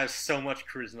dude has so much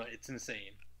charisma. It's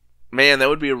insane. Man, that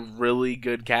would be a really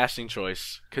good casting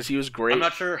choice because he was great. I'm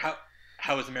not sure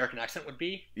how his American accent would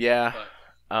be. Yeah.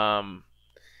 But...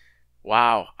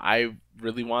 wow. I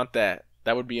really want that.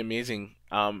 That would be amazing.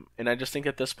 And I just think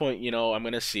at this point, I'm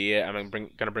going to see it. I'm going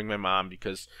to bring my mom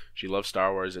because she loves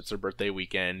Star Wars. It's her birthday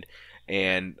weekend.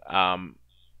 And,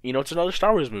 it's another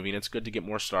Star Wars movie, and it's good to get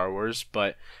more Star Wars.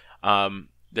 But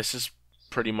this is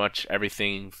pretty much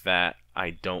everything that I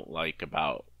don't like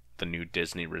about the new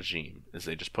Disney regime, is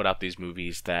they just put out these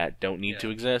movies that don't need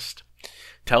to exist.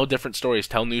 Tell different stories,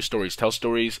 tell new stories, tell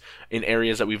stories in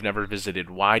areas that we've never visited.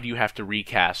 Why do you have to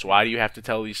recast? Why do you have to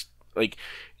tell these,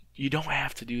 you don't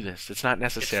have to do this. It's not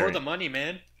necessary. It's for the money,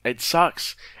 man. It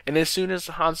sucks. And as soon as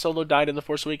Han Solo died in The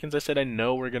Force Awakens, I said, I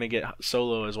know we're going to get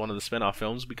Solo as one of the spin-off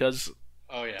films because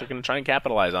they're going to try and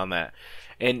capitalize on that.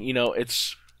 And,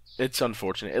 it's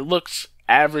unfortunate. It looks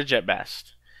average at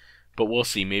best. But we'll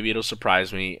see. Maybe it'll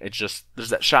surprise me. It's just, there's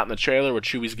that shot in the trailer where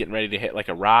Chewie's getting ready to hit like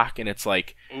a rock, and it's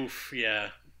like, oof, yeah.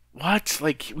 What?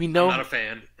 We know. I'm not a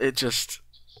fan. It just,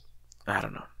 I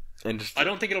don't know. And I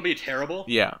don't think it'll be terrible.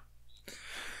 Yeah.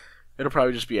 It'll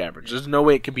probably just be average. There's no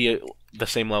way it could be the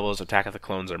same level as Attack of the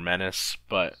Clones or Menace,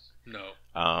 but no.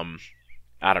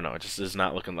 I don't know. It just is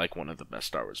not looking like one of the best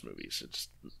Star Wars movies. It just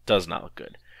does not look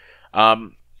good.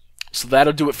 So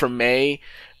that'll do it for May.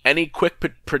 Any quick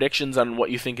predictions on what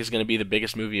you think is going to be the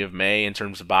biggest movie of May in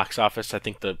terms of box office? I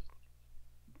think the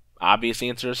obvious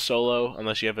answer is Solo,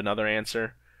 unless you have another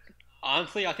answer.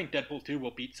 Honestly, I think Deadpool 2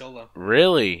 will beat Solo.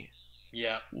 Really?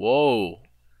 Yeah. Whoa.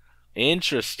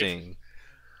 Interesting.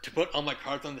 To put all my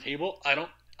cards on the table,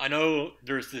 I know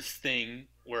there's this thing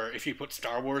where if you put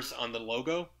Star Wars on the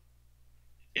logo,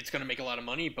 it's going to make a lot of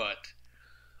money, but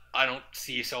I don't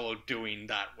see Solo doing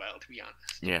that well, to be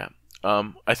honest. Yeah.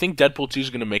 I think Deadpool 2 is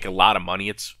going to make a lot of money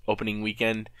its opening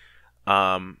weekend,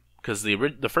 because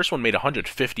the first one made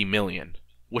 $150 million,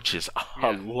 which is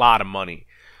a lot of money.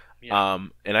 Yeah.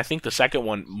 And I think the second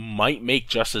one might make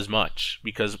just as much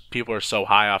because people are so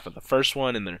high off of the first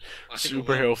one, and their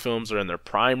superhero films are in their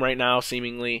prime right now,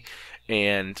 seemingly,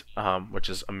 and which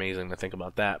is amazing to think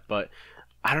about that. But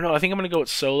I don't know. I think I'm going to go with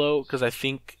Solo because I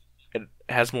think it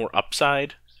has more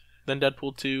upside than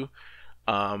Deadpool 2,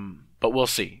 but we'll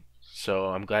see. So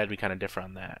I'm glad we kind of differ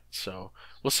on that. So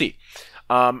we'll see.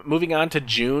 Moving on to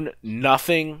June,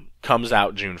 nothing comes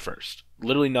out June 1st.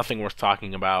 literally nothing worth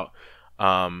talking about.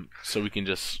 So we can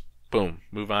just boom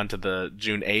move on to the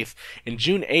June 8th. And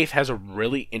June 8th has a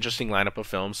really interesting lineup of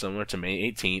films similar to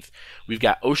May 18th. We've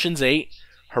got Ocean's 8,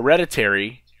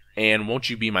 Hereditary, and Won't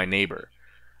You Be My Neighbor.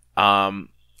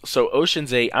 So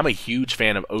Ocean's 8, I'm a huge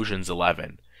fan of Ocean's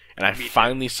 11, and I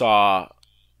finally saw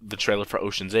the trailer for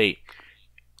Ocean's 8.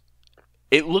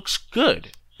 It looks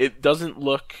good. It doesn't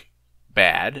look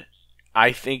bad.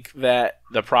 I think that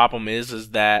the problem is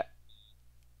that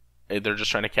they're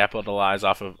just trying to capitalize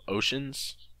off of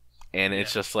Oceans, and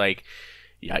it's just like,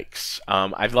 yikes.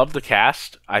 I love the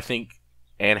cast. I think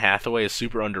Anne Hathaway is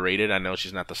super underrated. I know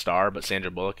she's not the star, but Sandra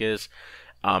Bullock is.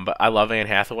 But I love Anne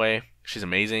Hathaway. She's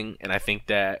amazing, and I think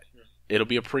that it'll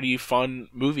be a pretty fun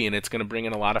movie, and it's going to bring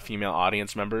in a lot of female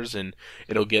audience members, and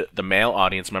it'll get the male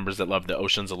audience members that love the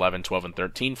Oceans 11, 12, and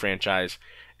 13 franchise,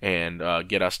 and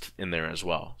get us in there as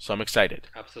well. So I'm excited.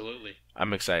 Absolutely.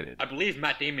 I'm excited. I believe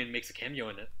Matt Damon makes a cameo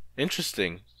in it.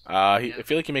 Interesting. I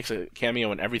feel like he makes a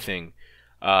cameo in everything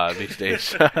these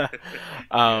days.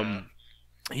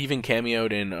 He even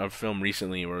cameoed in a film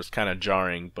recently where it was kind of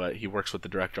jarring, but he works with the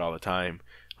director all the time.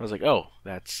 I was like, oh,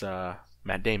 that's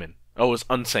Matt Damon. Oh, it was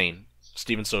Unsane.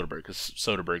 Steven Soderbergh, because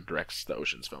Soderbergh directs the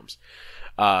Ocean's films.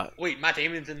 Wait, Matt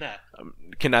Damon's in that?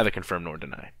 Can neither confirm nor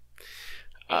deny.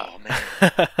 Oh, man.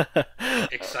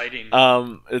 Exciting.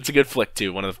 It's a good flick,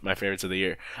 too. One of my favorites of the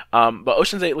year. But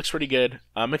Ocean's 8 looks pretty good.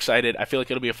 I'm excited. I feel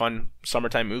like it'll be a fun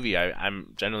summertime movie.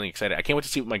 I'm genuinely excited. I can't wait to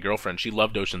see it with my girlfriend. She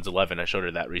loved Ocean's 11. I showed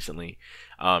her that recently.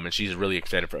 And she's really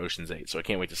excited for Ocean's 8, so I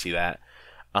can't wait to see that.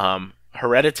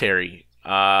 Hereditary.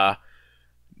 Not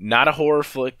a horror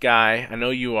flick guy. I know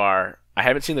you are. I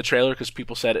haven't seen the trailer because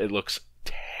people said it looks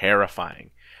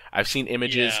terrifying. I've seen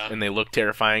images and they look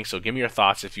terrifying, so give me your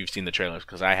thoughts if you've seen the trailers,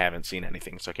 because I haven't seen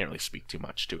anything, so I can't really speak too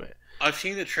much to it. I've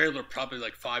seen the trailer probably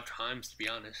like 5 times, to be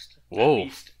honest. Whoa. At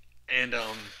least. And,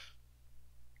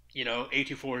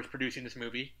 A24 is producing this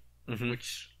movie,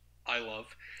 which I love.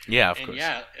 Yeah, of and course.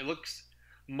 Yeah, it looks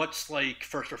much like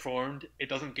First Reformed. It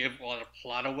doesn't give a lot of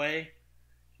plot away,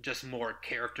 just more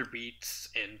character beats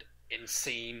and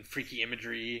insane, freaky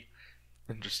imagery.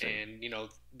 Interesting. And,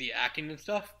 the acting and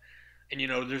stuff. And,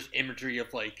 there's imagery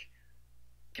of, like...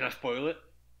 Can I spoil it?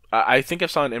 I think I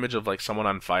saw an image of, like, someone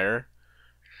on fire.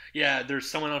 Yeah,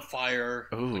 there's someone on fire,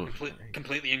 Ooh.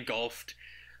 completely engulfed.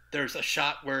 There's a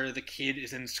shot where the kid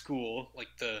is in school, like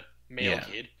the male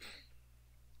kid.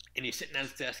 And he's sitting at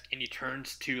his desk, and he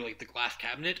turns to, like, the glass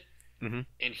cabinet. And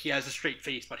he has a straight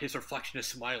face, but his reflection is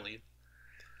smiling.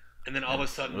 And then all of a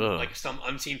sudden, like, some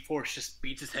unseen force just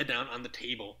beats his head down on the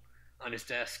table on his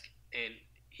desk, and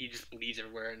he just bleeds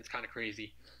everywhere, and it's kind of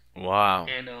crazy. Wow.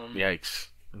 And yikes.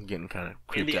 I'm getting kind of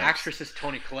creeped and the out. actress is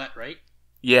Toni Collette, right?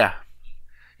 Yeah.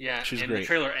 Yeah, she's and great. The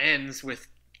trailer ends with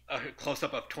a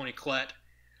close-up of Toni Collette,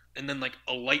 and then, like,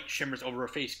 a light shimmers over her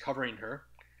face, covering her.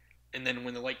 And then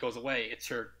when the light goes away, it's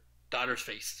her daughter's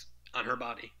face on her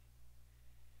body.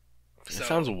 That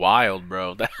sounds wild,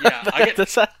 bro.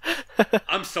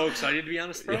 I'm so excited, to be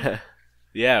honest, bro.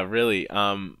 Yeah, really.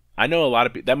 I know a lot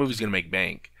of that movie's gonna make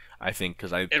bank. I think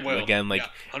because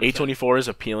A24 is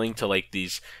appealing to like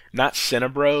these not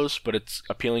Cinebros, but it's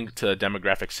appealing to a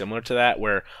demographic similar to that,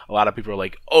 where a lot of people are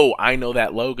like, "Oh, I know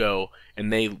that logo,"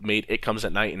 and they made It Comes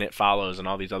at Night and It Follows and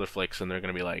all these other flicks, and they're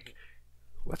gonna be like,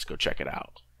 "Let's go check it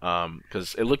out."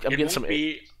 Because I'm getting some.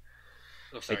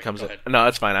 It comes at no,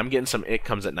 it's fine. I'm getting some It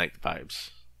Comes at Night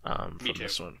vibes from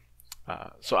this one.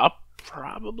 So I'll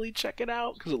probably check it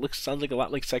out because it sounds like a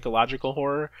lot like psychological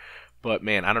horror. But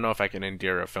man, I don't know if I can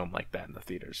endure a film like that in the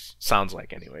theaters. Sounds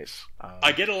like, anyways.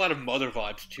 I get a lot of Mother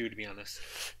vibes too, to be honest.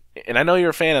 And I know you're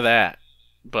a fan of that,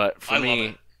 but for me, love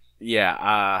it.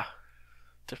 Yeah,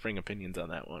 differing opinions on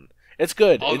that one. It's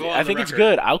good. I think it's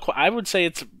good. I'd say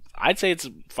it's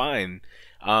fine.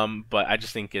 But I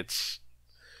just think it's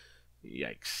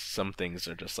yikes. Some things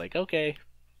are just like, okay,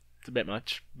 it's a bit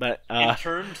much. But in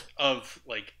terms of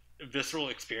like visceral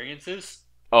experiences,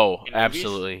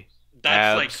 absolutely.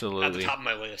 That's like at the top of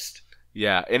my list.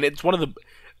 Yeah, and it's one of the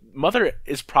Mother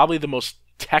is probably the most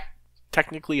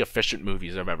technically efficient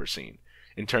movies I've ever seen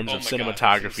in terms of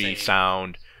cinematography,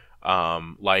 sound,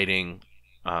 lighting.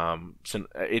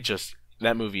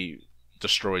 That movie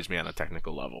destroys me on a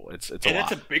technical level. It's a lot.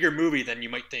 It's a bigger movie than you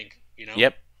might think.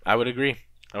 Yep, I would agree.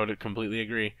 I would completely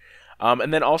agree.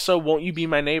 And then also, Won't You Be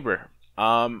My Neighbor?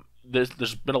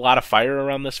 There's been a lot of fire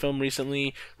around this film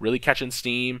recently, really catching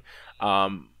steam.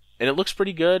 And it looks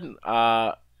pretty good.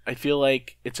 I feel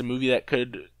like it's a movie that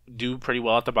could do pretty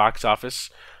well at the box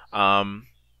office. And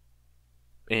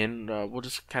we'll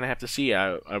just kind of have to see.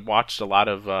 I watched a lot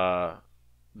of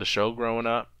the show growing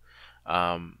up.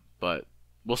 But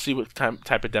we'll see what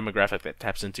type of demographic that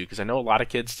taps into, because I know a lot of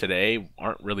kids today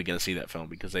aren't really going to see that film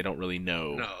because they don't really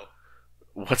know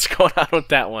what's going on with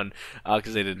that one,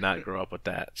 because they did not grow up with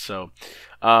that. So,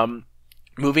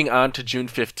 moving on to June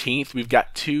 15th, we've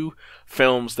got 2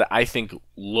 films that I think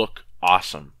look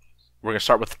awesome. We're going to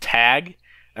start with Tag,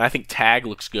 and I think Tag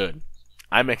looks good.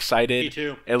 I'm excited. Me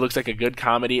too. It looks like a good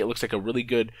comedy. It looks like a really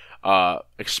good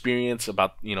experience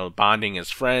about, bonding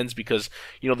as friends, because,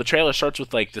 the trailer starts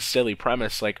with like this silly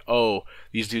premise like, oh,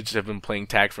 these dudes have been playing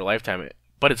tag for a lifetime.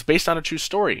 But it's based on a true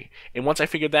story. And once I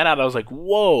figured that out, I was like,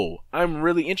 whoa, I'm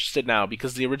really interested now,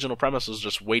 because the original premise was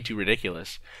just way too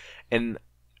ridiculous. And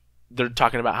they're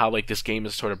talking about how like this game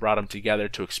has sort of brought them together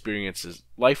to experience his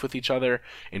life with each other,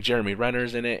 and Jeremy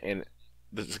Renner's in it, and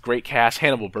there's a great cast.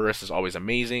 Hannibal Buress is always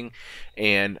amazing,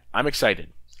 and I'm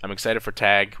excited. I'm excited for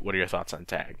Tag. What are your thoughts on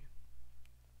Tag?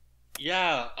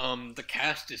 Yeah, the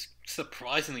cast is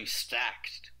surprisingly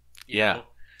stacked. You Yeah. know?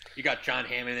 You got John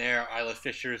Hamm in there, Isla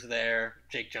Fisher's there,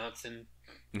 Jake Johnson,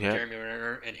 Jeremy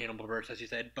Renner, and Hannibal Buress, as you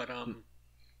said. But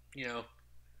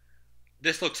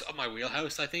this looks up my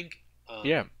wheelhouse, I think.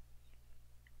 Yeah.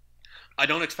 I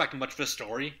don't expect much of a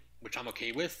story, which I'm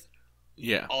okay with.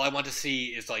 Yeah. All I want to see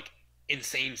is like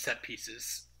insane set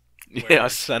pieces. Yeah,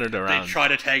 centered around. They try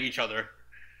to tag each other.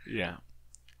 Yeah.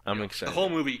 I'm excited. The whole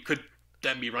movie could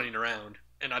then be running around,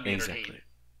 and I'd be entertained.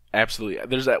 Absolutely.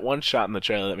 There's that one shot in the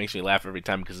trailer that makes me laugh every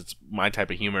time because it's my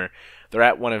type of humor. They're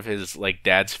at one of his like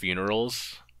dad's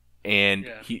funerals, and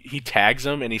he tags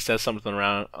him, and he says something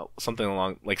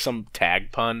along like some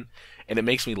tag pun, and it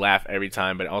makes me laugh every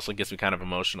time, but it also gets me kind of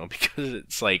emotional because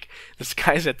it's like this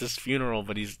guy's at this funeral,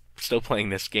 but he's still playing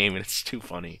this game, and it's too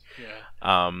funny.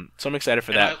 Yeah. So I'm excited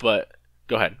for that. But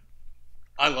go ahead.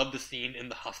 I love the scene in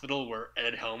the hospital where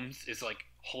Ed Helms is like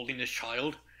holding his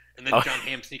child, and then John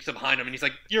Hamm sneaks up behind him, and he's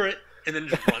like, "You're it," and then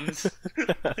just runs.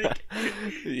 It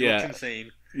looks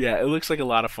insane. Yeah, it looks like a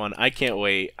lot of fun. I can't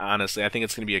wait. Honestly, I think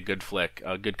it's going to be a good flick,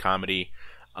 a good comedy.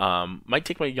 Might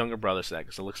take my younger brothers to that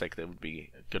because it looks like that would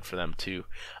be good for them too.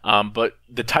 But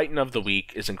the Titan of the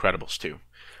Week is Incredibles 2.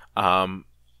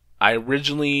 I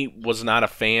originally was not a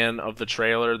fan of the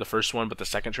trailer, the first one, but the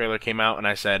second trailer came out, and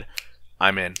I said,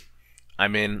 I'm in.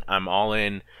 I'm all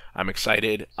in. I'm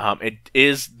excited. It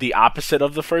is the opposite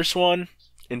of the first one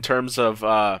in terms of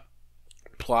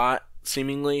plot,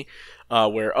 seemingly,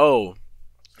 where,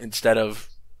 instead of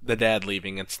the dad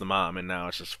leaving, it's the mom, and now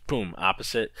it's just, boom,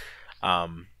 opposite.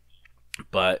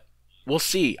 But we'll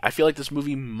see. I feel like this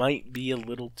movie might be a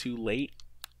little too late.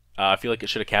 I feel like it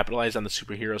should have capitalized on the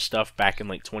superhero stuff back in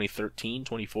like 2013,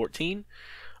 2014.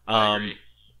 I agree.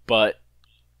 But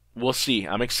we'll see.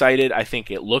 I'm excited. I think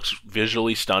it looks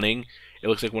visually stunning. It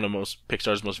looks like one of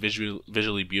Pixar's most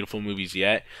visually beautiful movies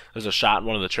yet. There's a shot in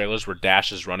one of the trailers where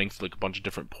Dash is running through like a bunch of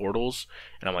different portals,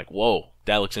 and I'm like, whoa,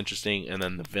 that looks interesting. And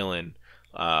then the villain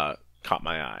caught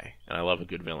my eye, and I love a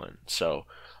good villain. So,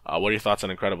 what are your thoughts on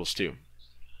Incredibles 2?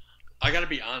 I gotta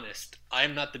be honest. I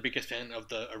am not the biggest fan of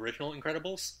the original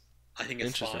Incredibles. I think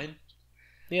it's fine.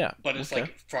 Yeah, but it's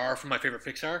like far from my favorite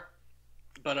Pixar.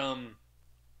 But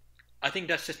I think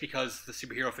that's just because the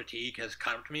superhero fatigue has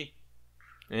caught up to me.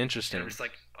 Interesting. And I'm just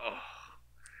like, oh.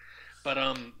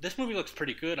 But this movie looks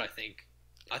pretty good. I think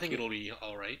it'll be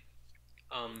all right.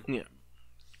 Yeah.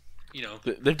 You know,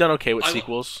 they've done okay with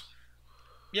sequels.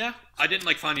 Yeah, I didn't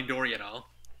like Finding Dory at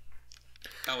all.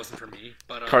 That wasn't for me.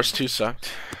 But Cars 2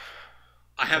 sucked.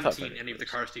 I haven't seen any of the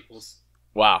Cars sequels.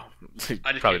 Wow.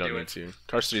 I just probably can't don't need to.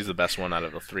 Cars 3 is the best one out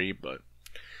of the 3, but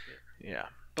yeah.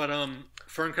 But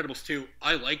for Incredibles 2,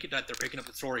 I like it that they're picking up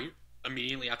the story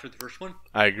immediately after the first one.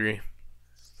 I agree.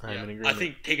 I'm in agreement. I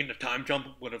think taking the time jump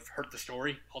would have hurt the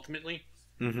story ultimately.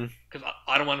 Mm-hmm. Because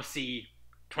I don't want to see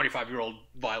 25-year-old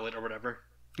Violet or whatever.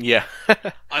 Yeah.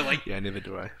 Yeah, neither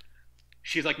do I.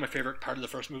 She's like my favorite part of the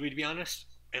first movie, to be honest.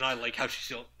 And I like how she's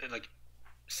still like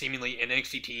seemingly an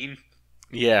angsty teen.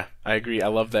 Yeah, I agree. I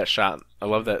love that shot. I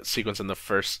love that sequence in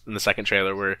the second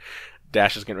trailer where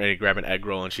Dash is getting ready to grab an egg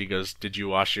roll and she goes, "Did you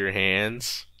wash your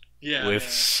hands with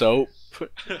soap?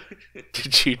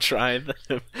 Did you try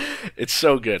them?" It's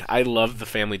so good. I love the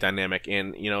family dynamic,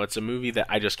 and it's a movie that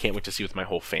I just can't wait to see with my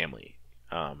whole family,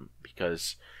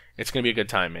 because it's gonna be a good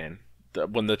time, man.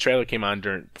 When the trailer came on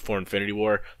before Infinity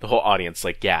War, the whole audience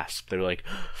like gasped. They were like,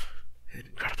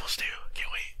 "Incredibles 2,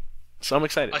 can't wait!" So I'm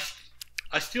excited.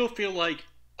 I still feel like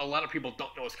a lot of people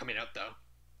don't know what's coming out, though.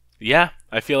 Yeah,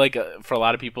 I feel like for a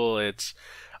lot of people, it's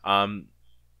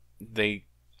they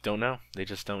don't know. They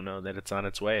just don't know that it's on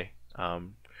its way.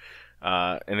 And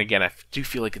again, I do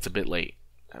feel like it's a bit late,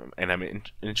 and I'm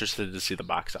interested to see the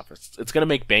box office. It's gonna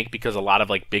make bank because a lot of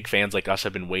like big fans like us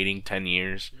have been waiting 10 plus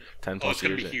years. It's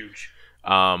gonna be huge.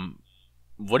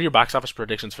 what are your box office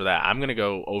predictions for that? I'm gonna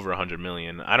go over 100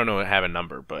 million. I don't know, have a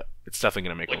number, but it's definitely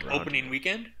gonna make Like over 100 opening million.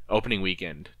 weekend? Opening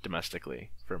weekend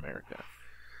domestically for America.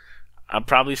 I'd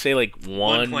probably say like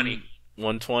 120.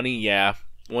 120. Yeah,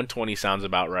 120 sounds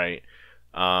about right.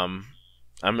 I'm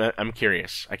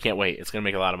curious. I can't wait. It's gonna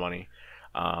make a lot of money.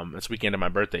 It's weekend of my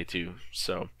birthday too,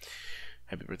 so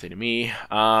happy birthday to me.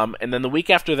 And then the week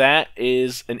after that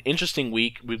is an interesting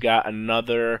week. We've got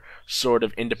another sort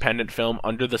of independent film,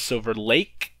 Under the Silver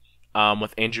Lake,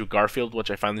 with Andrew Garfield,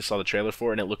 which I finally saw the trailer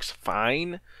for, and it looks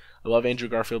fine. I love Andrew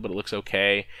Garfield, but it looks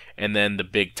okay. And then the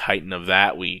big titan of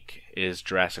that week is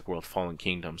Jurassic World Fallen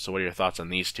Kingdom. So what are your thoughts on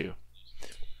these two?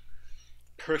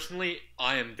 Personally,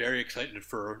 I am very excited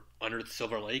for Under the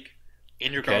Silver Lake.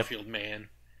 Andrew Okay. Garfield, man,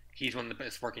 he's one of the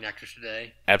best working actors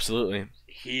today. Absolutely.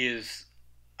 He is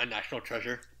a national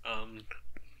treasure,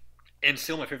 and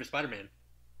still my favorite Spider-Man.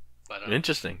 But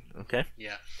Interesting. Okay.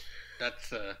 yeah,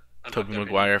 that's Tobey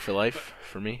Maguire for life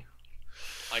for me.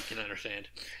 I can understand.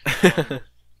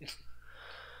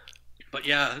 But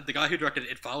yeah, the guy who directed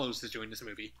It Follows is doing this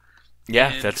movie.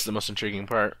 Yeah, And- that's the most intriguing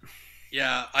part.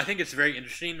 Yeah, I think it's very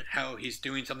interesting how he's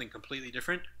doing something completely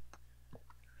different.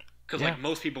 Because Yeah. like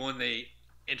most people, when they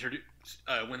introduce,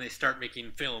 when they start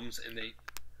making films, and they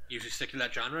usually stick to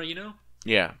that genre, you know.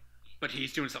 Yeah. But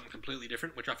he's doing something completely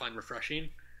different, which I find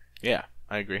refreshing. Yeah,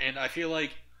 I agree. And I feel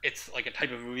like it's like a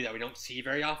type of movie that we don't see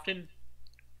very often.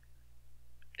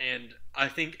 And I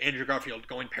think Andrew Garfield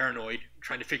going paranoid,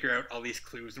 trying to figure out all these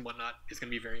clues and whatnot, is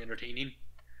going to be very entertaining.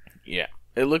 Yeah.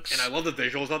 It looks... And I love the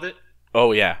visuals of it.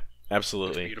 Oh, yeah. It's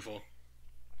Absolutely. beautiful.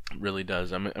 It really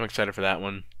does. I'm excited for that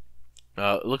one.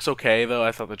 It looks okay, though.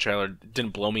 I thought the trailer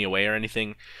didn't blow me away or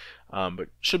anything. But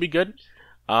should be good.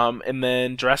 And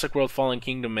then Jurassic World Fallen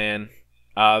Kingdom, man.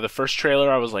 The first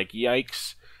trailer, I was like,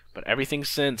 yikes. But everything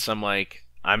since, I'm like,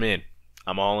 I'm in.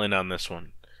 I'm all in on this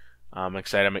one. I'm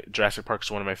excited. Jurassic Park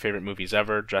is one of my favorite movies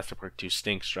ever. Jurassic Park 2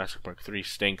 stinks. Jurassic Park 3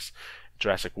 stinks.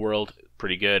 Jurassic World,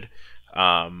 pretty good.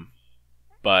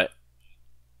 But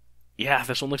yeah,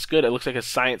 this one looks good. It looks like a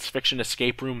science fiction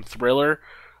escape room thriller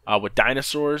with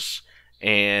dinosaurs,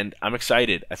 and I'm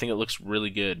excited. I think it looks really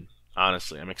good.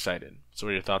 Honestly, I'm excited. So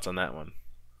what are your thoughts on that one?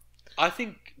 I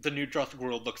think the new Jurassic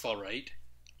World looks alright.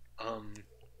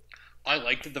 I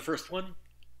liked the first one,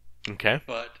 Okay.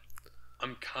 but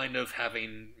I'm kind of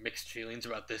having mixed feelings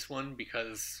about this one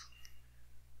because,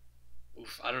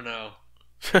 I don't know.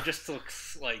 It just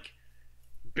looks like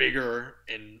bigger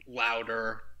and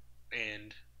louder,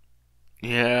 and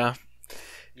Yeah.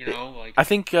 you know, like I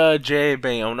think J.A.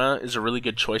 Bayona is a really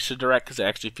good choice to direct because I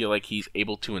actually feel like he's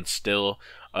able to instill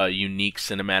a unique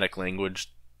cinematic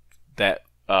language that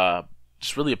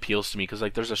just really appeals to me. Because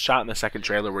like, there's a shot in the second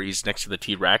trailer where he's next to the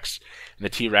T-Rex, and the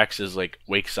T-Rex is like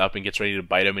wakes up and gets ready to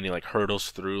bite him, and he like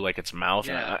hurtles through like its mouth,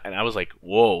 Yeah. and I was like,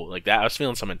 whoa, like that. I was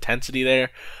feeling some intensity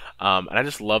there, and I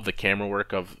just love the camera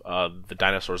work of the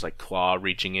dinosaur's like claw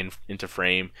reaching into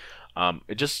frame.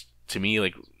 It just, to me,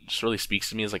 like, just really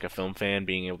speaks to me as like a film fan,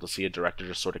 being able to see a director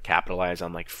just sort of capitalize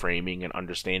on like framing and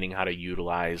understanding how to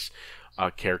utilize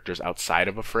characters outside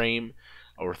of a frame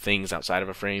or things outside of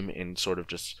a frame, and sort of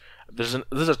just there's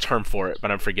a term for it,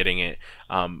 but I'm forgetting it.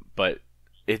 But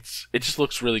it just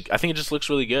looks really. I think it just looks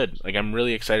really good. Like, I'm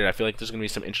really excited. I feel like there's gonna be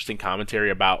some interesting commentary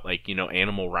about, like, you know,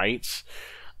 animal rights,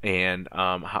 and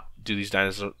how do these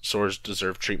dinosaurs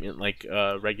deserve treatment like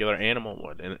a regular animal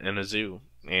would in a zoo.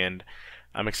 And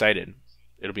I'm excited.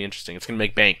 It'll be interesting. It's gonna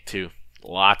make bank too.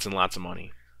 Lots and lots of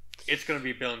money. it's going to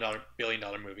be a billion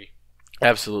dollar movie.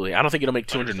 Absolutely. I don't think it'll make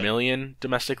 200 100%. million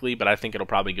domestically, but I think it'll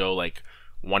probably go like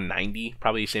 190,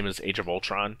 probably the same as Age of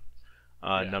Ultron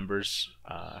numbers.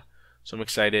 So I'm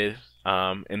excited.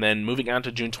 And then moving on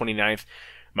to June 29th,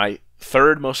 my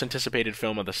third most anticipated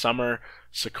film of the summer,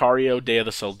 Sicario: Day of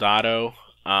the Soldado.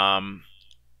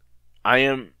 I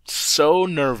am so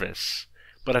nervous,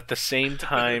 but at the same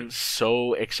time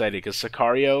so excited, because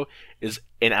Sicario is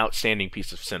an outstanding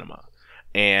piece of cinema.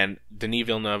 And Denis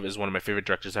Villeneuve is one of my favorite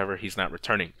directors ever. He's not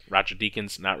returning. Roger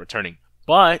Deakins not returning.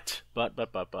 But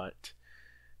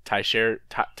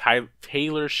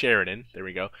Taylor Sheridan, there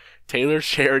we go. Taylor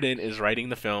Sheridan is writing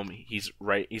the film. He's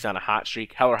on a hot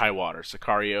streak. Hell or High Water,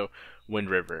 Sicario, Wind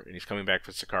River, and he's coming back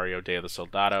for Sicario: Day of the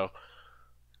Soldado.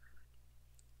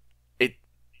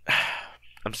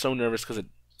 I'm so nervous because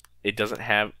it doesn't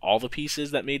have all the pieces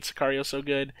that made Sicario so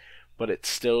good, but it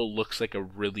still looks like a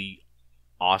really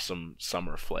awesome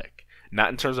summer flick. Not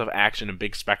in terms of action and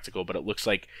big spectacle, but it looks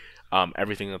like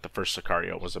everything that the first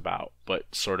Sicario was about,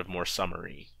 but sort of more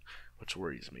summery, which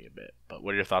worries me a bit. But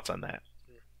what are your thoughts on that?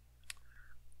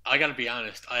 I got to be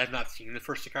honest, I have not seen the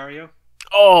first Sicario.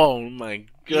 Oh my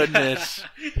goodness.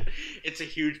 It's a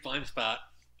huge blind spot.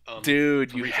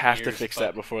 Dude, you recent have to years, fix but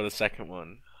that before the second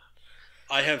one.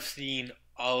 I have seen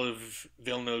all of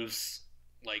Villeneuve's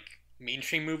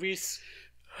mainstream movies.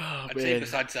 Oh, I'd say man.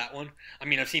 besides that one. I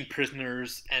mean, I've seen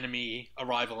Prisoners, Enemy,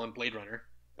 Arrival, and Blade Runner.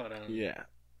 But Yeah.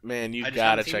 Man, you I just gotta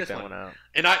haven't seen check this that one. one out.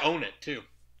 and I own it too.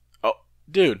 Oh,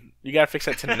 dude, you gotta fix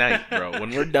that tonight, bro.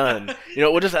 When we're done,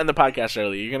 we'll just end the podcast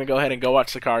early. You're gonna go ahead and go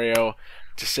watch Sicario.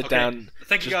 Just sit Okay. down.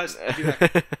 Thank you guys. I'll do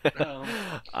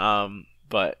that.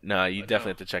 But no, you But definitely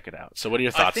no. have to check it out. So, what are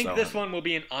your thoughts? I think though, this on- one will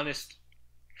be an honest,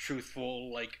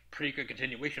 truthful, pretty good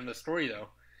continuation of the story, though.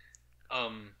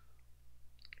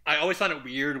 I always found it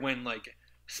weird when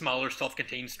smaller,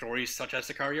 self-contained stories such as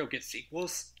Sicario get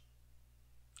sequels.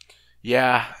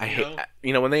 Yeah, I You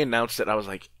hate. know? When they announced it, I was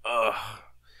like, ugh,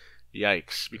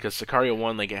 yikes, because Sicario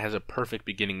 1, it has a perfect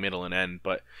beginning, middle, and end.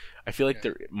 But I feel like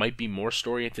there might be more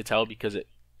story to tell because it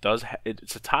does.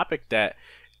 It's a topic that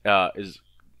is,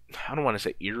 I don't want to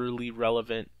say eerily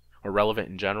relevant or relevant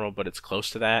in general, but it's close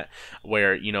to that,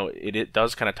 where it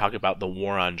does kind of talk about the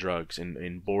war on drugs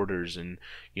and borders and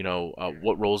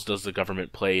what roles does the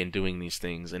government play in doing these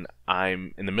things, and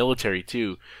I'm in the military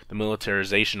too, the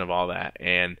militarization of all that,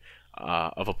 and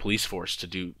of a police force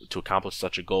to accomplish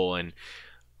such a goal. And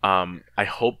I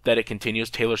hope that it continues.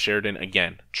 Taylor Sheridan,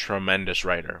 again, tremendous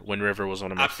writer. Wind River was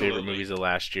one of my favorite Absolutely. movies of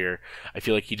last year. I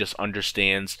feel like he just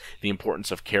understands the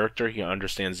importance of character. He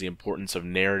understands the importance of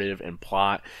narrative and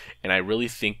plot. And I really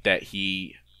think that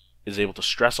he is able to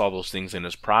stress all those things in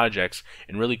his projects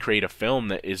and really create a film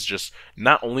that is just,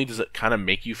 not only does it kind of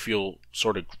make you feel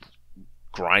sort of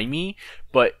grimy,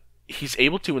 but he's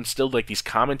able to instill these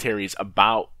commentaries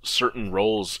about certain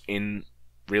roles in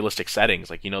realistic settings.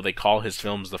 They call his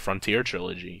films the Frontier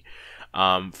Trilogy,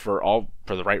 for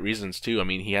the right reasons too. I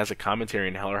mean, he has a commentary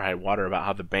in Hell or High Water about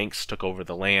how the banks took over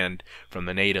the land from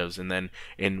the natives, and then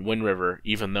in Wind River,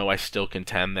 even though I still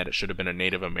contend that it should have been a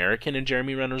Native American in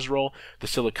Jeremy Renner's role,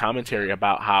 there's still a commentary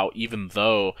about how even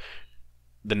though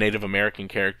the Native American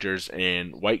characters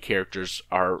and white characters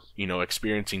are,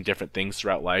 experiencing different things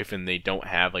throughout life, and they don't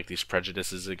have these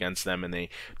prejudices against them, and they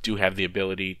do have the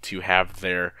ability to have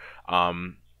their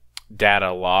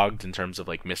data logged in terms of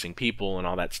missing people and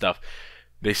all that stuff.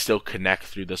 They still connect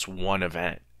through this one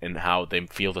event and how they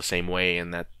feel the same way,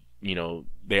 and that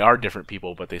they are different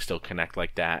people, but they still connect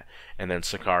like that. And then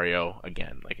Sicario,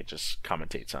 again, it just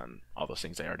commentates on all those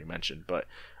things I already mentioned. But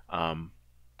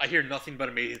I hear nothing but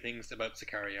amazing things about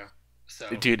Sicario, so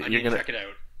dude, I you're need to gonna check it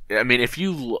out. I mean, if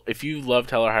you loved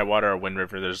Hell or High Water or Wind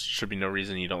River, there should be no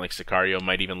reason you don't like Sicario.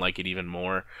 Might even like it even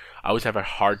more. I always have a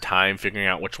hard time figuring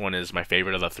out which one is my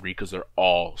favorite of the three because they're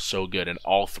all so good, and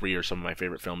all three are some of my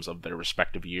favorite films of their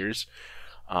respective years.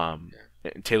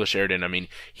 Taylor Sheridan, I mean,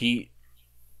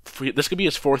 this could be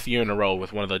his fourth year in a row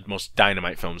with one of the most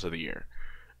dynamite films of the year,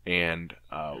 and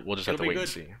we'll just have to It'll be wait and good.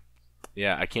 see.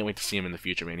 Yeah, I can't wait to see him in the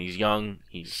future, man. He's young,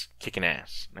 he's kicking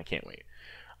ass, and I can't wait.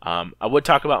 I would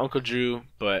talk about Uncle Drew,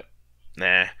 but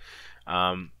nah.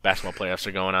 Basketball playoffs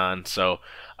are going on, so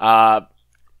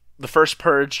the first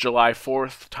Purge, July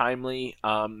 4th, timely.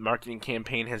 Marketing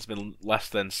campaign has been less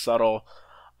than subtle,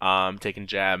 taking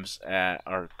jabs at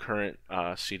our current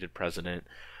seated president.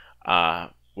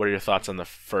 What are your thoughts on the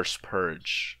first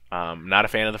Purge? Not a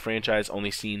fan of the franchise,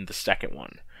 only seen the second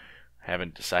one.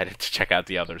 Haven't decided to check out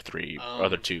the other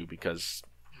other two, because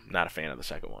not a fan of the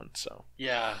second one. So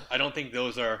Yeah, I don't think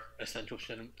those are essential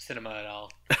cinema at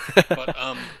all. But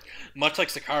much like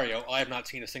Sicario, I have not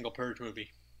seen a single Purge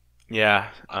movie. yeah,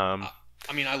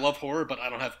 I mean, I love horror, but I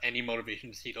don't have any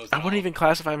motivation to see those. I at wouldn't all. even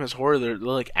classify them as horror. They're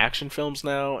action films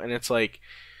now, and it's when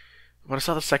I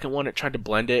saw the second one, it tried to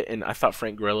blend it, and I thought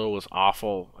Frank Grillo was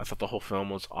awful. I thought the whole film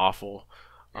was awful.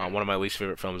 One of my least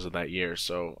favorite films of that year.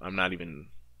 So I'm not even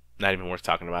worth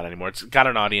talking about anymore. It's got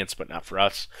an audience, but not for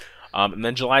us. And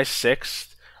then July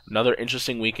 6th, another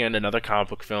interesting weekend, another comic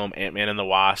book film, Ant-Man and the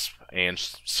Wasp, and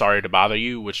Sorry to Bother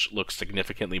You, which looks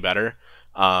significantly better.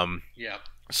 Yeah.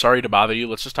 Sorry to Bother You,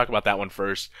 let's just talk about that one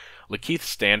first. Lakeith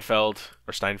Steinfeld,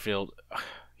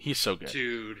 he's so good.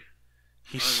 Dude.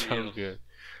 He's unreal. so good.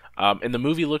 And the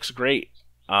movie looks great.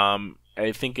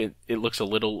 I think it looks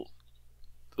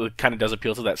it kind of does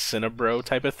appeal to that Cinebro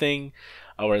type of thing,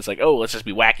 where it's oh, let's just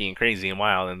be wacky and crazy and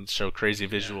wild and show crazy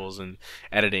visuals and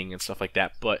editing and stuff like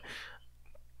that. But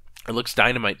it looks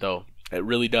dynamite, though. It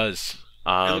really does.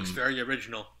 It looks very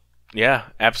original. Yeah,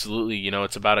 absolutely.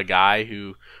 It's about a guy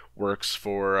who works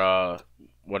for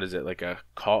what is it, a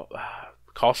call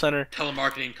center?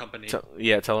 Telemarketing company.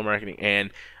 Telemarketing,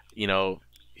 and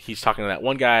he's talking to that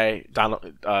one guy,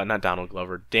 not Donald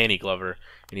Glover, Danny Glover,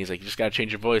 and he's like, you just gotta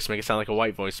change your voice, make it sound like a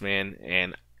white voice, man.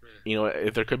 And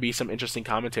if there could be some interesting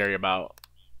commentary about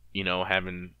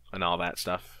having and all that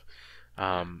stuff.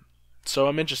 So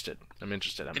I'm interested. And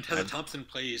Tessa Thompson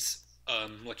plays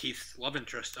Lakeith's love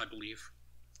interest, I believe.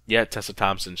 Yeah, Tessa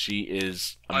Thompson. She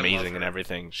is amazing in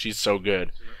everything. She's so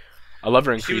good. I love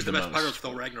her in Creed the most. She was the best part of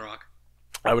Thor Ragnarok.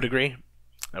 I would agree.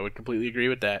 I would completely agree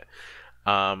with that.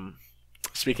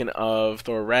 Speaking of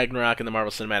Thor Ragnarok in the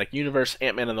Marvel Cinematic Universe,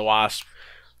 Ant-Man and the Wasp.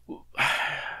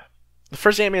 The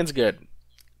first Ant-Man's good,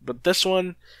 but this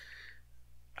one,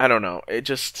 I don't know. It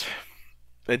just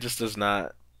does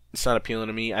not. It's not appealing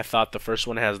to me. I thought the first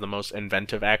one has the most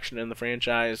inventive action in the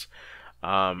franchise.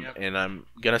 And I'm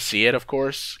gonna see it, of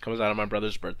course. It comes out on my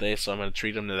brother's birthday, so I'm gonna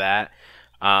treat him to that.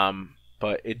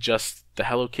 But the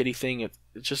Hello Kitty thing, it's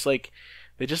just like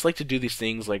they just like to do these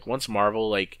things. Like once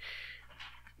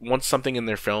something in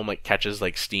their film like catches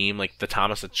like steam, like the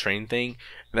Thomas the Train thing,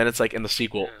 and then it's like in the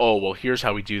sequel, oh well, here's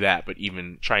how we do that, but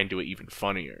even try and do it even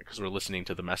funnier because we're listening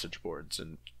to the message boards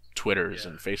and Twitters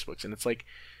and Facebooks, and it's like,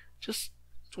 just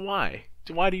why?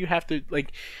 Why do you have to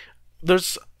like?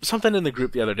 There's something in the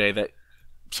group the other day that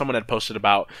someone had posted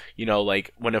about,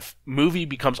 like when a movie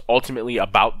becomes ultimately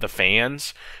about the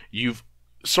fans, you've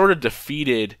sort of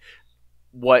defeated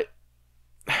what.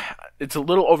 It's a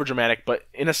little overdramatic, but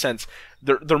in a sense,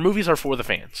 their movies are for the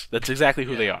fans. That's exactly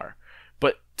who they are.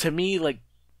 But to me, like,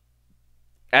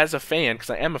 as a fan, because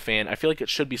I am a fan, I feel like it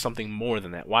should be something more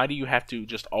than that. Why do you have to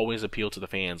just always appeal to the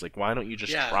fans? Like, why don't you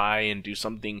just try and do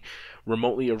something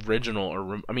remotely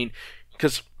original?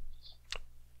 Because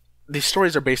these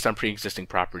stories are based on pre-existing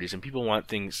properties, and people want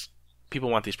these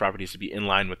properties to be in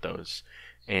line with those,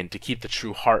 and to keep the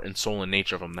true heart and soul and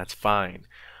nature of them. That's fine,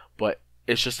 but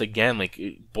it's just, again, like,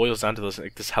 it boils down to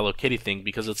this Hello Kitty thing,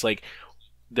 because it's like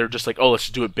they're just like, oh, let's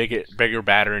do it bigger,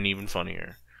 badder, and even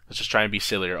funnier. Let's just try and be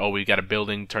sillier. Oh, we got a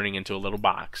building turning into a little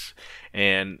box,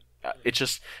 and it's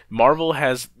just Marvel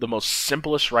has the most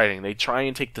simplest writing. They try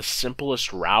and take the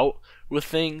simplest route with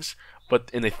things,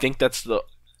 and they think that's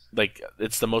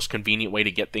it's the most convenient way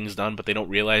to get things done, but they don't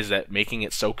realize that making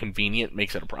it so convenient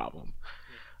makes it a problem.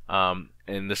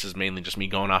 And this is mainly just me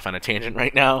going off on a tangent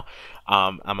right now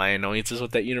on my annoyances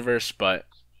with that universe, but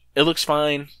it looks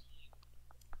fine.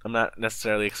 I'm not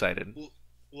necessarily excited.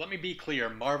 Let me be clear.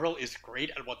 Marvel is great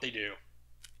at what they do.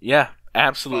 Yeah,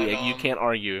 absolutely. But, you can't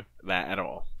argue that at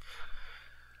all.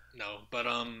 No, but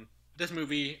this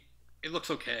movie, it looks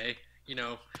okay.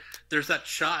 There's that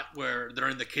shot where they're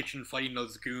in the kitchen fighting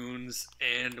those goons,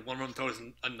 and one of them throws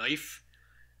a knife,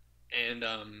 and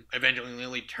Evangeline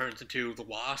Lilly turns into the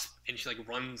Wasp, and she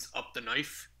runs up the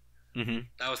knife. Mm-hmm.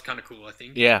 That was kind of cool, I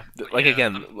think. Yeah,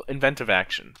 again, inventive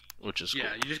action, which is cool.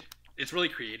 Yeah, it's really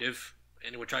creative,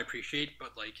 and which I appreciate.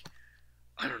 But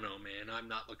I don't know, man, I'm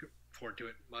not looking forward to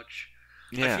it much.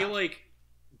 Yeah. I feel like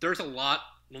there's a lot,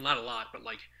 well, not a lot, but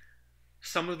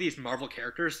some of these Marvel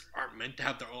characters aren't meant to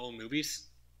have their own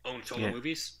solo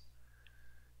movies.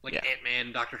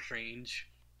 Ant-Man, Doctor Strange.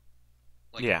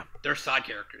 They're side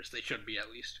characters. They should be,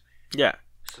 at least. Yeah.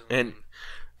 So, and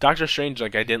Doctor Strange, I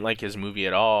didn't like his movie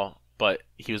at all, but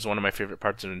he was one of my favorite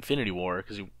parts of Infinity War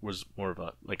because he was more of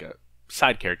a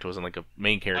side character, wasn't a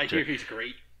main character. I hear he's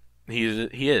great. He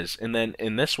is. And then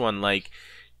in this one, I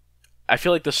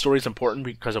feel like the story's important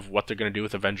because of what they're going to do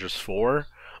with Avengers 4,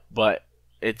 but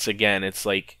it's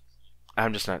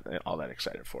I'm just not all that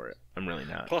excited for it. I'm really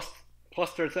not.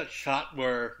 Plus, there's that shot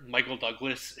where Michael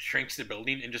Douglas shrinks the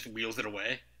building and just wheels it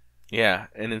away. Yeah,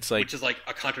 and it's which is a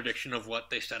contradiction of what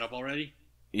they set up already.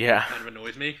 Yeah, kind of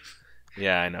annoys me.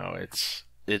 Yeah, I know. It's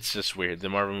just weird. The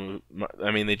Marvel,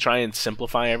 they try and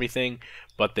simplify everything,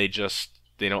 but they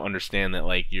don't understand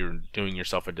that you're doing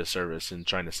yourself a disservice in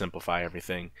trying to simplify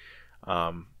everything.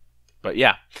 But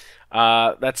yeah,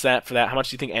 that's that for that. How much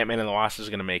do you think Ant-Man and the Wasp is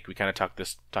going to make? We kind of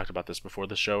talked about this before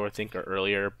the show, I think, or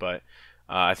earlier, but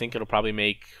I think it'll probably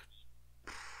make,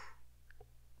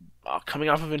 coming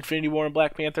off of Infinity War and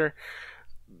Black Panther,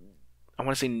 I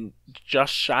want to say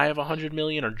just shy of 100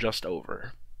 million or just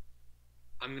over.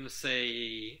 I'm going to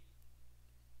say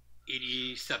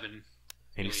 87.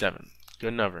 87.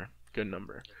 Good number.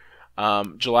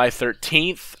 July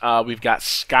 13th, we've got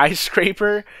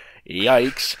Skyscraper.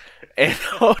 Yikes. And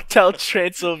Hotel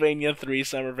Transylvania 3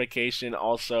 Summer Vacation.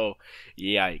 Also,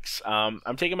 yikes.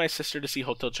 I'm taking my sister to see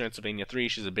Hotel Transylvania 3.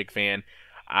 She's a big fan.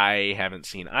 I haven't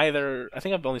seen either. I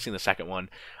think I've only seen the second one.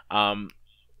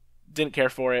 Didn't care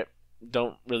for it.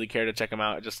 Don't really care to check them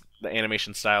out. Just the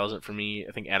animation style isn't for me.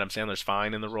 I think Adam Sandler's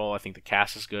fine in the role. I think the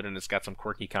cast is good and it's got some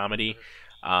quirky comedy.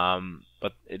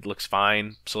 But it looks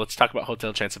fine. So let's talk about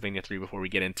Hotel Transylvania 3 before we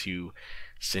get into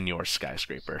Senor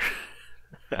Skyscraper.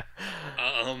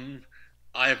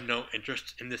 I have no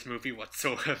interest in this movie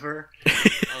whatsoever.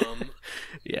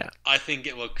 Yeah. I think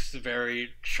it looks very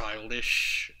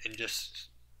childish and just,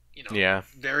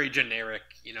 very generic,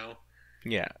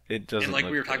 Yeah, it doesn't. And like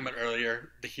look we were good. talking about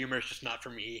earlier, the humor is just not for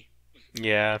me.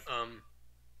 Yeah.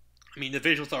 I mean, the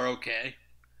visuals are okay,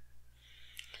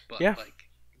 but like,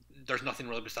 there's nothing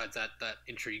really besides that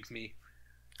intrigues me.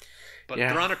 But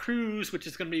they're on a cruise, which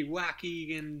is going to be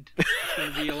wacky, and it's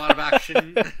going to be a lot of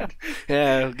action.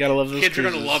 Yeah, gotta love those Kids are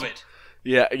going to cruises. love it.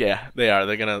 Yeah, they are.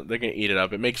 They're gonna eat it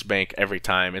up. It makes bank every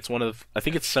time. It's one of, I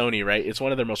think it's Sony, right? It's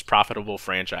one of their most profitable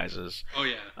franchises. Oh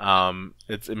yeah.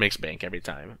 It makes bank every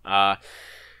time.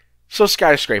 So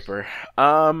Skyscraper.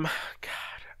 God,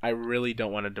 I really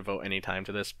don't want to devote any time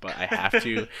to this, but I have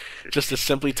to, just to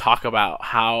simply talk about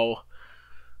how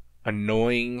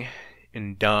annoying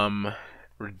and dumb,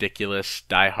 ridiculous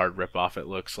Die Hard ripoff it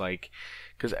looks like.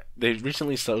 Because they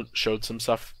recently showed some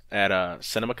stuff at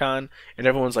CinemaCon, and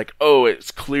everyone's like, "Oh, it's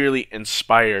clearly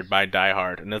inspired by Die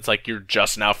Hard," and it's like you're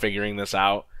just now figuring this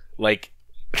out. Like,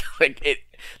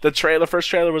 the first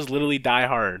trailer was literally Die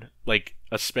Hard, like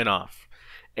a spin-off.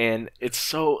 And it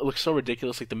looks so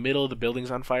ridiculous. Like the middle of the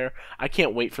building's on fire. I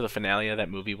can't wait for the finale of that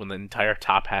movie when the entire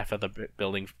top half of the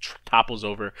building topples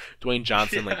over. Dwayne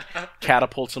Johnson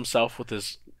catapults himself with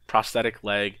his prosthetic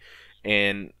leg,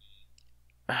 and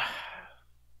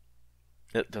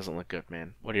it doesn't look good,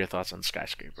 man. What are your thoughts on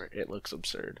Skyscraper? It looks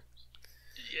absurd.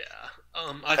 Yeah,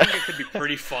 I think it could be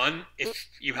pretty fun if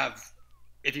you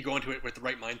go into it with the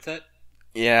right mindset.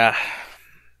 Yeah,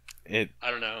 I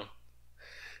don't know.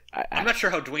 I'm not sure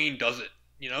how Dwayne does it,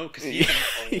 because he's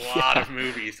in a lot of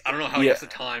movies. I don't know how he has the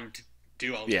time to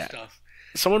do all this stuff.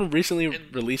 Someone recently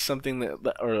released something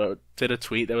or did a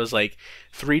tweet that was like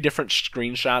 3 different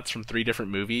screenshots from 3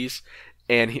 different movies,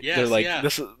 and they're like,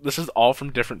 this is all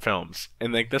from different films.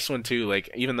 And like this one too, like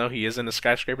even though he is in a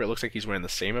skyscraper, it looks like he's wearing the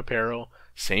same apparel,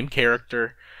 same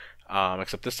character,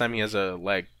 except this time he has a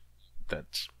leg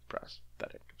that's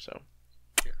prosthetic. So,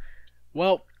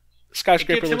 well,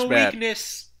 Skyscraper looks bad.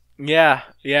 Weakness. Yeah.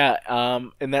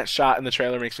 And that shot in the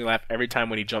trailer makes me laugh every time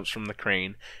when he jumps from the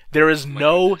crane. There is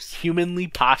no humanly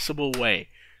possible way.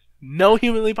 No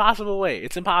humanly possible way.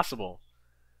 It's impossible.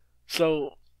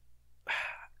 So,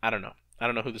 I don't know. I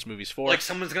don't know who this movie's for. Like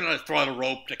someone's gonna throw out a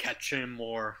rope to catch him,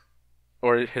 or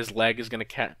his leg is gonna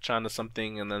catch onto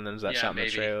something, and then there's that shot in the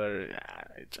maybe. trailer.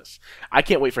 I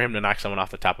can't wait for him to knock someone off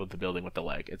the top of the building with the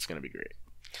leg. It's gonna be great.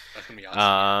 That's gonna be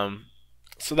awesome.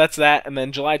 So that's that, and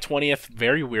then July 20th,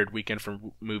 very weird weekend for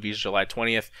movies. July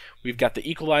 20th, we've got The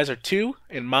Equalizer 2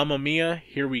 and Mamma Mia,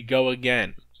 Here We Go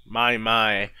Again.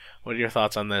 My. What are your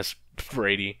thoughts on this,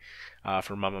 Brady,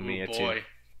 for Mamma Mia 2?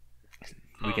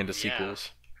 Weekend of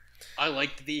sequels. I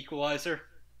liked The Equalizer.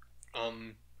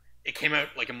 It came out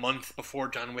like a month before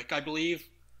John Wick, I believe,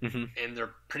 and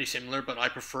they're pretty similar, but I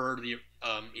prefer the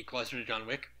Equalizer to John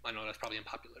Wick. I know that's probably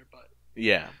unpopular, but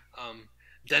yeah,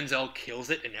 Denzel kills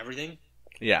it and everything.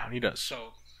 Yeah, he does.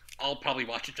 So I'll probably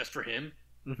watch it just for him.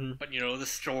 But the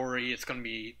story, it's going to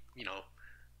be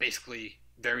basically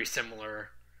very similar.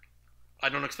 I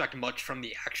don't expect much from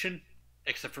the action,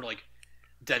 except for like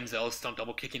Denzel stunt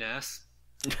double kicking ass.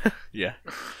 Yeah.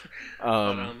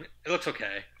 But, it looks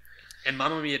okay. And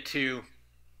Mamma Mia 2,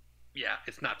 yeah,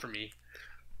 it's not for me.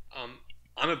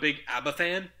 I'm a big ABBA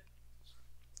fan.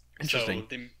 Interesting.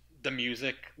 So the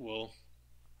music will...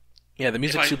 Yeah, the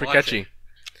music's super catchy.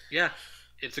 Yeah,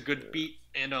 it's a good beat.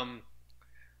 And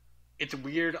it's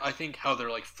weird, I think, how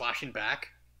they're like flashing back.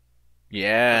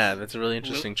 Yeah, that's a really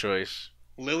interesting choice.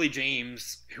 Lily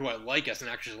James, who I like as an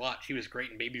actress a lot, she was great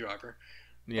in Baby Driver.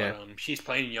 Yeah. But, she's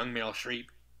playing young Meryl Streep.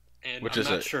 And I'm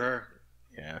not sure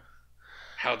yeah,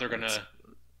 how they're going to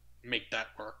make that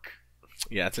work.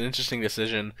 Yeah, it's an interesting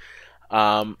decision.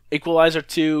 Equalizer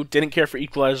 2, didn't care for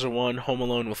Equalizer 1, Home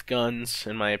Alone with guns,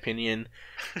 in my opinion.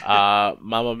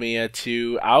 Mamma Mia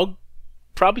 2, I'll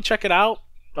probably check it out.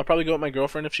 I'll probably go with my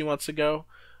girlfriend if she wants to go.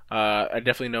 I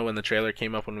definitely know when the trailer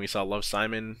came up when we saw Love,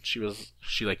 Simon, she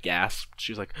like gasped.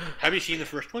 She was like, have you seen the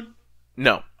first one?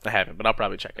 No, I haven't, but I'll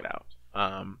probably check it out.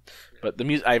 But the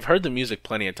music, I've heard the music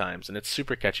plenty of times, and it's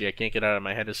super catchy. I can't get it out of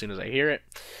my head as soon as I hear it.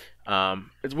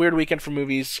 It's a weird weekend for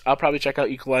movies. I'll probably check out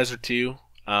Equalizer 2,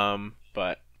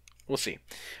 but we'll see.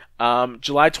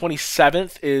 July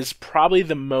 27th is probably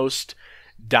the most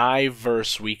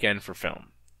diverse weekend for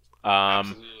film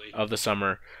of the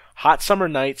summer. Hot Summer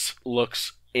Nights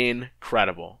looks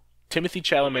incredible. Timothy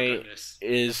Chalamet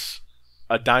is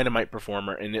a dynamite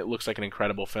performer, and it looks like an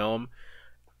incredible film.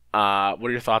 What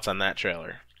are your thoughts on that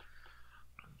trailer?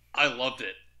 I loved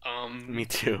it. Me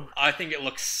too. I think it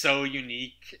looks so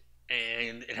unique,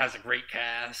 and it has a great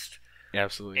cast.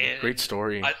 Absolutely. And Great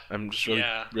story. I'm just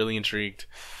really intrigued.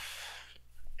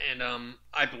 And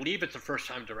I believe it's a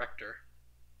first-time director.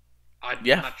 I'm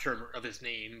not sure of his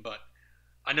name, but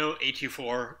I know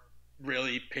A24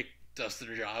 really does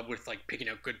their job with like picking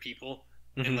out good people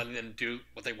and letting them do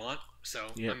what they want. So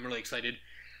I'm really excited.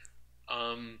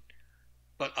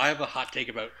 But I have a hot take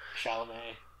about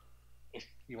Chalamet. If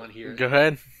you want to hear it. Go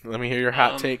ahead. Let me hear your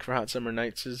hot take for Hot Summer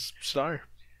Nights' star.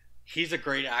 He's a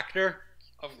great actor,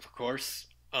 of course.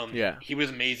 He was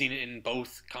amazing in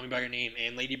both Call Me by Your Name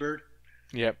and Lady Bird.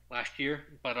 Yep. Last year,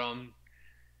 but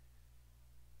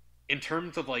in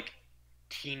terms of like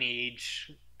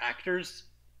teenage actors,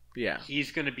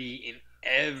 he's gonna be in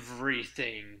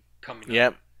everything coming up.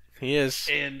 Yep, he is.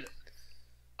 And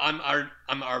I'm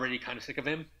already kind of sick of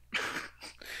him.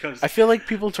 I feel like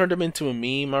people turned him into a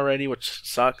meme already, which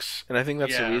sucks. And I think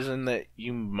that's the reason that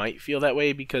you might feel that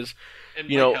way because it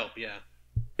might help,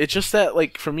 it's just that,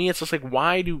 like, for me, it's just like,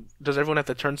 why does everyone have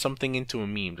to turn something into a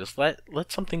meme? Just let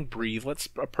something breathe. Let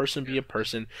a person be a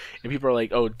person. And people are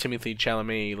like, oh, Timothée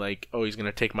Chalamet, like, oh, he's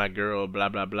gonna take my girl, blah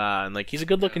blah blah, and like, he's a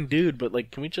good-looking dude, but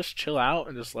like, can we just chill out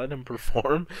and just let him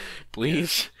perform,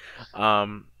 please?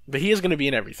 But he is gonna be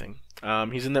in everything.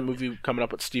 He's in that movie coming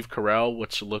up with Steve Carell,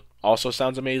 which also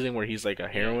sounds amazing, where he's like a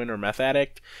heroin or meth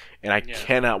addict, and I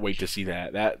cannot wait to see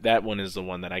that. That one is the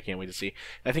one that I can't wait to see.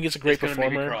 I think it's a great performer.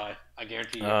 Make me cry. I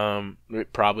guarantee you.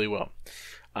 It probably will.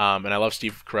 And I love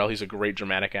Steve Carell. He's a great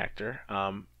dramatic actor.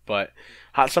 But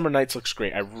Hot Summer Nights looks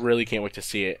great. I really can't wait to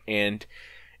see it. And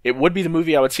it would be the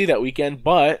movie I would see that weekend,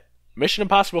 but Mission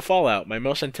Impossible Fallout, my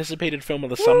most anticipated film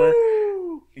of the summer.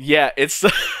 Yeah, it's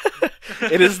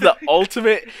it is the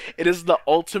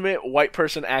ultimate white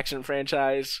person action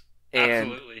franchise.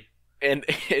 And, absolutely. And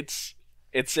it's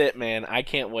it, man. I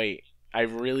can't wait. I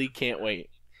really can't wait.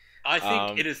 I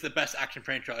think it is the best action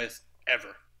franchise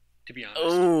ever, to be honest.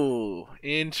 Oh,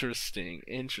 interesting.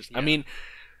 Yeah. I mean,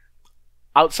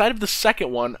 outside of the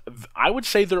second one, I would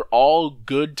say they're all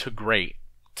good to great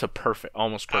to perfect,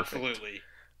 almost perfect. Absolutely.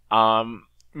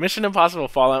 Mission Impossible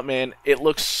Fallout, man, it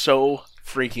looks so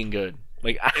freaking good.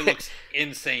 Like, it looks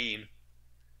insane.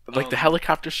 Like the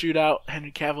helicopter shootout,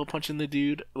 Henry Cavill punching the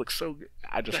dude, it looks so good.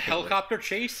 The helicopter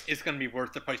chase is going to be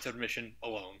worth the price of admission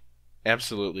alone.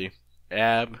 Absolutely.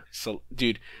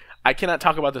 Dude, I cannot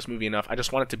talk about this movie enough. I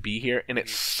just want it to be here, and it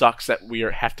sucks that we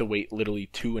have to wait literally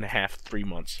 2.5, 3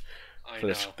 months for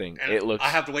this thing. And it looks. I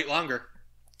have to wait longer.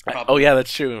 Oh yeah,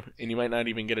 that's true, and you might not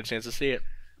even get a chance to see it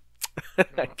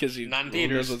because not in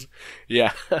theaters.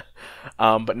 Yeah,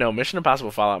 but no, Mission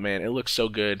Impossible Fallout, man, it looks so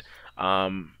good.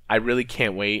 I really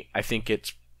can't wait. I think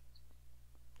it's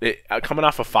coming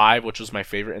off of 5, which was my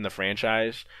favorite in the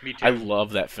franchise. Me too. I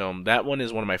love that film. That one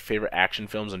is one of my favorite action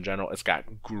films in general. It's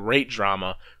got great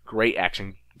drama, great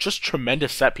action, just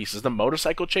tremendous set pieces. The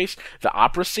motorcycle chase, the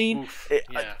opera scene.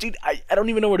 Dude, I don't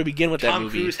even know where to begin with that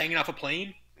movie. Tom Cruise hanging off a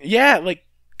plane? Yeah, like,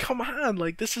 come on.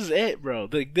 Like, this is it, bro.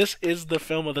 Like, this is the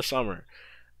film of the summer.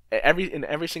 In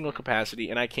every single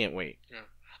capacity, and I can't wait. Yeah.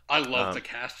 I love the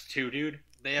cast, too, dude.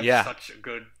 They have such a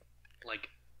good, like...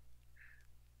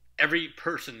 Every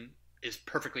person is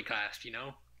perfectly cast, you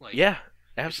know? Like, yeah,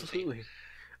 absolutely.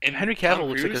 And Henry Cavill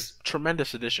looks like a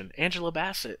tremendous addition. Angela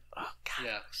Bassett. Oh,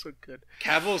 God, so good.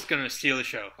 Cavill's going to steal the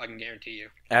show, I can guarantee you.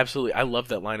 Absolutely. I love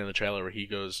that line in the trailer where he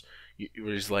goes,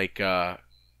 where he's like, how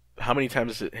many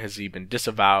times has he been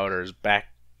disavowed or his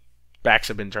backs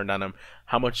have been turned on him?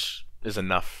 How much is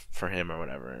enough for him or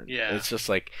whatever? And it's just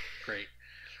like... Great.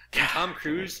 And Tom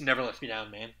Cruise never lets me down,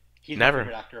 man. He's my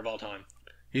favorite actor of all time.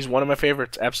 He's one of my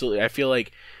favorites, absolutely. I feel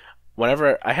like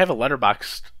whenever I have a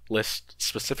Letterboxd list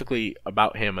specifically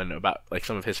about him and about like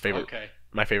some of his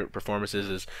my favorite performances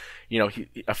is,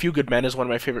 A Few Good Men is one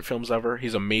of my favorite films ever.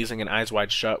 He's amazing in Eyes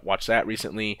Wide Shut. Watched that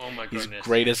recently. Oh my goodness. He's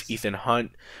great as Ethan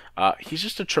Hunt. He's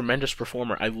just a tremendous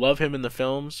performer. I love him in the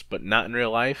films, but not in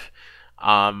real life.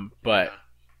 But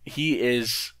he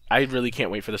is. I really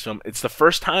can't wait for this film. It's the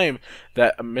first time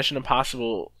that a Mission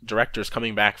Impossible director is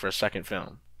coming back for a second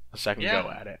film. A second go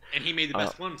at it. And he made the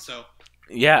best one, so...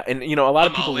 Yeah, and a lot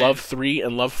of people love 3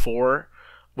 and love 4,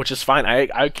 which is fine.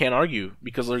 I can't argue,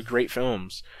 because they're great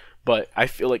films. But I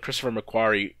feel like Christopher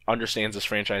McQuarrie understands this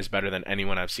franchise better than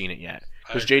anyone I've seen it yet.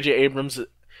 Because J.J. Abrams'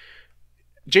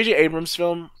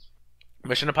 film,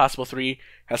 Mission Impossible 3,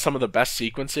 has some of the best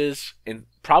sequences, and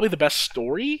probably the best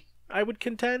story, I would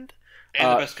contend.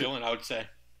 And the best villain, I would say.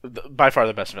 By far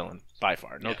the best villain. By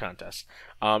far. No contest.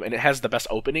 And it has the best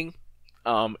opening.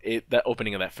 That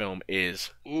opening of that film is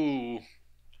maybe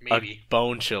a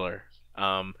bone chiller.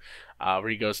 Where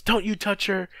he goes, "Don't you touch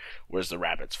her." Where's the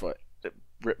rabbit's foot?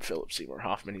 Rip Philip Seymour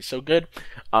Hoffman. He's so good.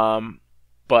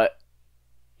 But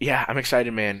yeah, I'm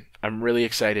excited, man. I'm really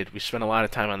excited. We spent a lot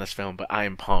of time on this film, but I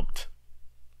am pumped.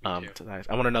 I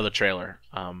want another trailer.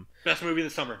 Best movie of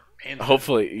the summer.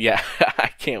 Hopefully, yeah.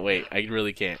 I can't wait. I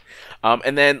really can't.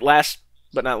 And then last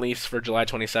but not least, for July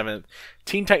 27th,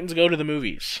 Teen Titans Go to the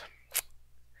movies.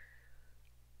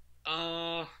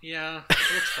 Yeah, it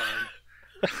looks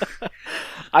fine.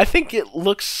 I think it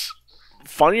looks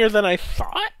funnier than I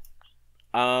thought.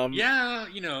 Yeah,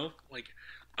 like,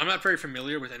 I'm not very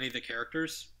familiar with any of the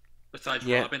characters besides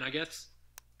Robin, I guess.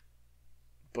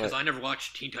 Because I never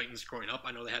watched Teen Titans growing up.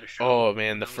 I know they had a show. Oh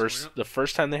man, the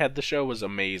first time they had the show was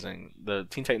amazing. The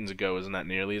Teen Titans Go is not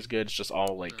nearly as good. It's just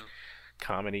all like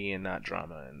comedy and not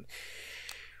drama. And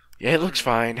yeah, it looks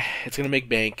fine. It's gonna make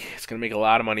bank. It's gonna make a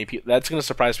lot of money. That's gonna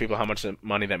surprise people how much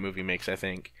money that movie makes. I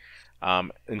think,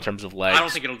 in terms of legs. I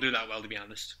don't think it'll do that well, to be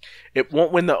honest. It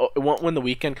won't win the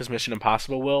weekend because Mission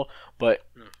Impossible will. But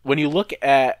when you look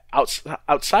at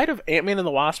outside of Ant-Man and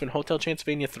the Wasp and Hotel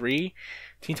Transylvania 3,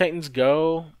 Teen Titans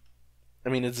Go, I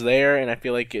mean, it's there, and I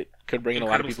feel like it could bring in a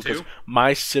lot of people because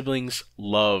my siblings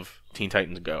love Teen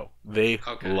Titans Go. They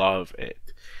love it.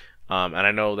 And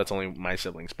I know that's only my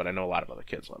siblings, but I know a lot of other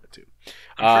kids love it too.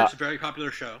 I'm sure it's a very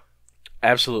popular show.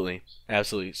 Absolutely.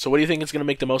 So what do you think is going to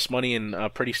make the most money in a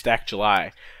pretty stacked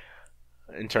July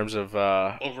in terms of...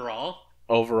 Overall?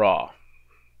 Overall.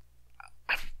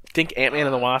 I think Ant-Man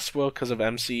and the Wasp will because of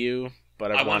MCU,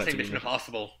 but I want to say say Mission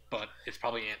Impossible, but it's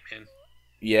probably Ant-Man.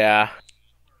 Yeah.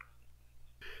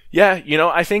 Yeah,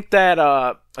 I think that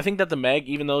the Meg,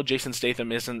 even though Jason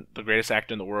Statham isn't the greatest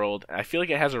actor in the world, I feel like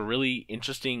it has a really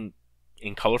interesting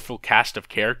and colorful cast of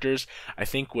characters. I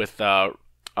think with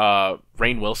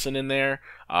Rainn Wilson in there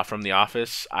from The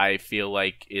Office, I feel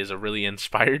like is a really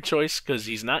inspired choice because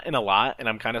he's not in a lot, and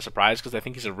I'm kind of surprised because I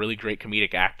think he's a really great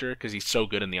comedic actor because he's so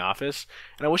good in The Office,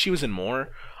 and I wish he was in more.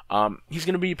 He's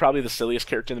going to be probably the silliest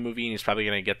character in the movie, and he's probably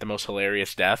going to get the most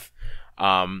hilarious death.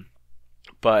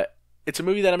 But it's a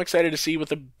movie that I'm excited to see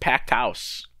with a packed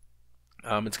house.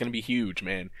 It's going to be huge,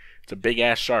 man. It's a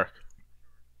big-ass shark.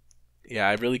 Yeah,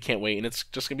 I really can't wait, and it's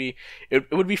just gonna be. It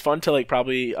would be fun to like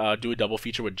probably do a double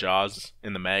feature with Jaws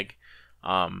and the Meg,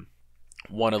 one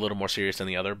a little more serious than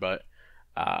the other, but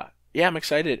yeah, I'm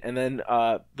excited. And then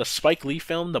the Spike Lee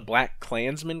film, The Black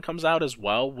Klansman, comes out as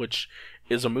well, which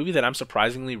is a movie that I'm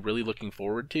surprisingly really looking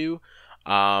forward to.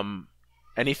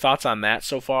 Any thoughts on that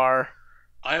so far?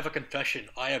 I have a confession.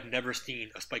 I have never seen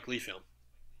a Spike Lee film,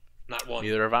 not one.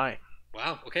 Neither have I.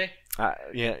 Wow. Okay.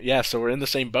 Yeah. So we're in the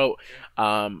same boat.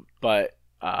 But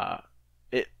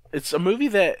it's a movie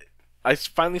that I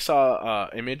finally saw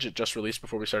image. It just released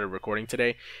before we started recording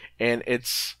today, and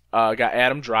it's got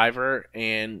Adam Driver.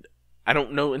 And I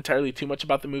don't know entirely too much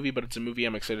about the movie, but it's a movie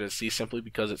I'm excited to see simply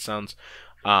because it sounds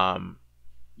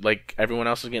like everyone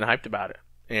else is getting hyped about it,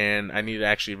 and I need to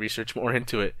actually research more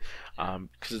into it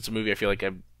because it's a movie I feel like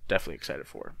I'm definitely excited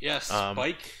for. Yeah,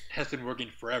 Spike has been working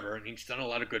forever, and he's done a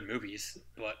lot of good movies,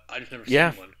 but I just never seen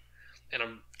one.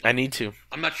 And I need to.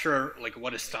 I'm not sure like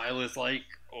what his style is like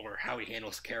or how he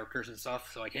handles characters and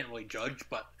stuff, so I can't really judge.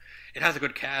 But it has a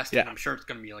good cast, and I'm sure it's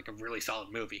going to be like a really solid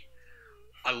movie.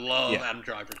 I love Adam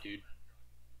Driver, dude.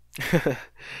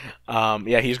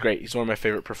 Yeah, he's great. He's one of my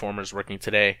favorite performers working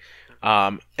today.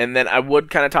 And then I would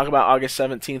kind of talk about August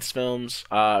 17th's films,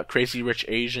 Crazy Rich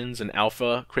Asians and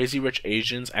Alpha. Crazy Rich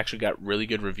Asians actually got really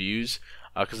good reviews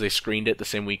because they screened it the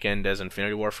same weekend as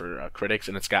Infinity War for critics,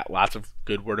 and it's got lots of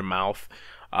good word of mouth.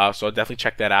 So I'll definitely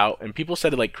check that out. And people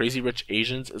said like Crazy Rich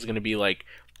Asians is going to be like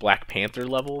Black Panther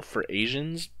level for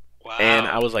Asians. Wow. And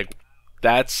I was like,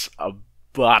 that's a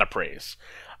lot of praise.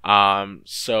 And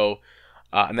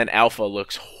then Alpha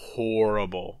looks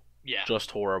horrible. Yeah.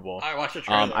 Just horrible. I watched the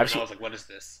trailer and I was like, what is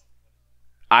this?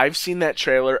 I've seen that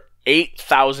trailer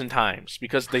 8,000 times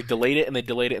because they delayed it and they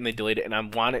delayed it and they delayed it, and I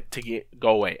want it to go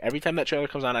away. Every time that trailer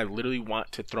comes on, I literally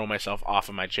want to throw myself off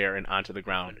of my chair and onto the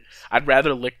ground. I'd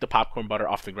rather lick the popcorn butter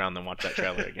off the ground than watch that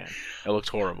trailer again. It looks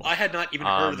horrible. I had not even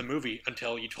heard of the movie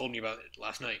until you told me about it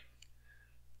last night.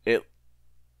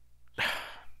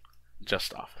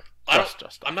 Just awful.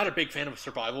 I'm not a big fan of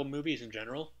survival movies in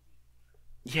general.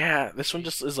 Yeah, this one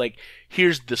just is like,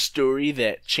 here's the story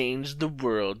that changed the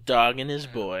world, Dog and his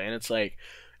boy. And it's like,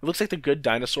 it looks like The Good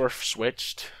Dinosaur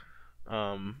switched.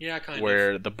 Yeah, kind of.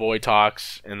 Where the boy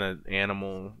talks and the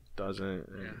animal doesn't.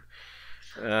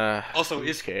 And, also,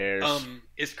 who cares?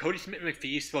 Is Cody Smith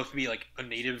McPhee supposed to be like a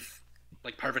native,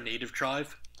 like part of a native tribe?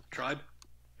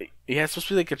 Yeah, it's supposed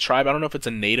to be like a tribe. I don't know if it's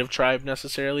a native tribe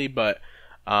necessarily, but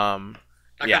yeah,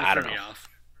 I don't know.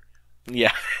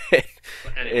 Yeah,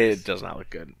 it does not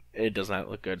look good. It does not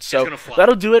look good. So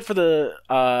that'll do it for the.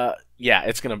 Yeah,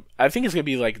 it's gonna. I think it's gonna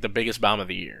be like the biggest bomb of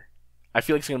the year. I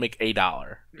feel like it's gonna make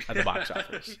 $1 at the box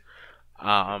office.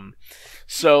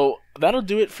 So that'll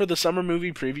do it for the summer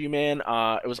movie preview, man.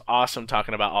 It was awesome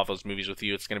talking about all those movies with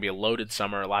you. It's gonna be a loaded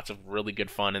summer, lots of really good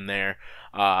fun in there,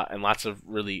 and lots of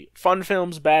really fun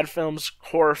films, bad films,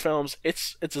 horror films.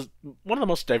 It's one of the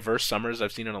most diverse summers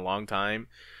I've seen in a long time,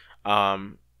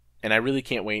 and I really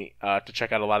can't wait to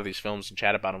check out a lot of these films and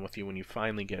chat about them with you when you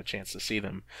finally get a chance to see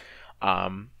them.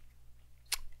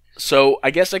 So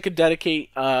I guess I could dedicate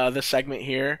this segment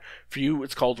here for you.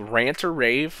 It's called Rant or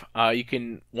Rave. You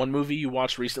can one movie you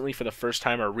watched recently for the first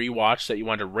time or rewatch that you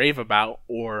want to rave about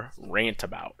or rant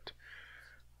about.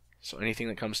 So anything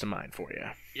that comes to mind for you.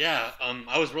 Yeah,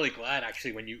 I was really glad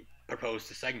actually when you proposed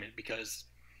the segment because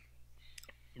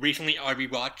recently I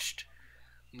rewatched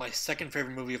my second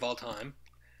favorite movie of all time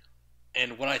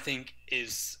and what I think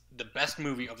is the best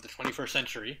movie of the 21st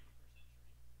century.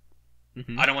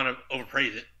 Mm-hmm. I don't want to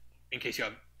overpraise it in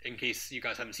case you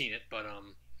guys haven't seen it, but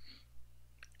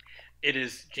it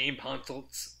is Jane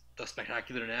Ponsol's The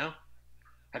Spectacular Now.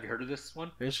 Have you heard of this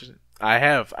one? I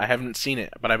have. I haven't seen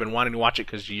it, but I've been wanting to watch it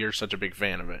because you're such a big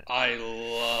fan of it. I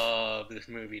love this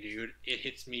movie, dude. It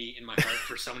hits me in my heart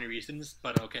for so many reasons,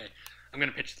 but okay. I'm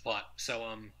going to pitch the plot.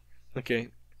 So, okay.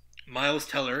 Miles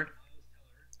Teller,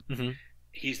 Mm-hmm.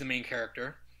 he's the main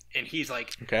character, and he's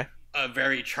like Okay. a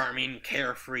very charming,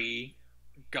 carefree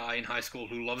guy in high school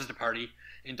who loves to party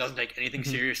and doesn't take anything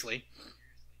Mm-hmm. seriously.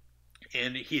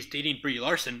 And he's dating Brie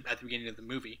Larson at the beginning of the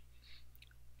movie.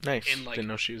 Nice. And, like- Didn't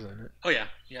know she was in it. Oh yeah,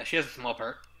 she has a small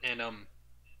part. And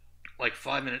like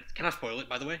 5 minutes. Can I spoil it,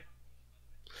 by the way?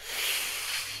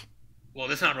 Well,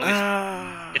 it's not really.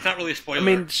 It's not really a spoiler. I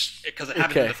mean, because it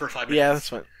happens in the first 5 minutes. Yeah, that's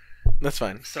fine. That's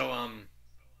fine. So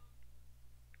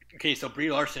okay, so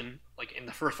Brie Larson, like in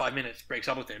the first 5 minutes, breaks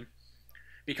up with him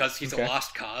because he's Okay. a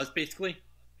lost cause, basically,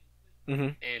 Mm-hmm.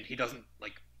 and he doesn't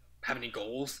like have any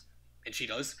goals, and she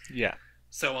does. Yeah.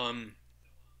 So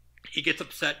he gets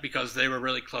upset because they were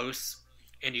really close,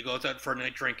 and he goes out for a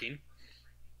night drinking.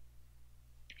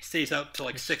 He stays out till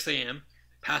like 6 a.m.,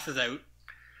 passes out,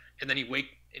 and then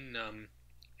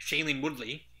Shailene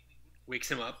Woodley wakes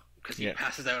him up because he Yeah.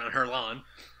 passes out on her lawn.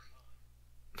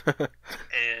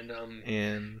 And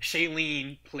And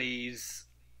Shailene plays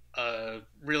a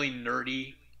really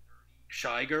nerdy,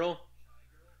 shy girl.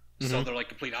 So Mhm. they're like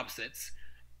complete opposites.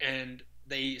 And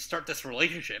they start this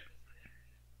relationship.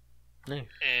 nice.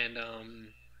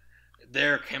 And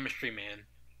their chemistry, man,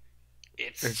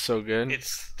 It's so good.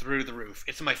 it's through the roof.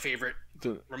 It's my favorite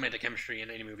The- romantic chemistry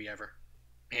in any movie ever.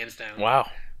 Hands down.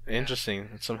 wow. Interesting.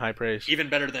 That's some high praise. Even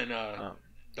better than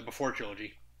the Before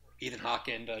trilogy. Ethan Hawke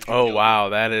and Jude Oh Law. wow,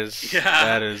 that is Yeah.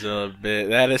 that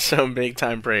is some big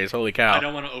time praise. Holy cow! I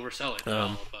don't want to oversell it at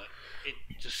all, but it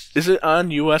just... Is it on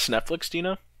U.S. Netflix, do you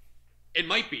know? It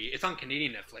might be. It's on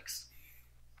Canadian Netflix.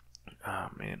 Oh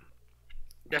man,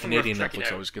 Definitely Canadian worth checking Netflix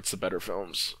out. always gets the better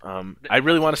films. I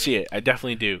really want to see it. I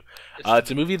definitely do. It's-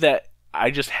 It's a movie that I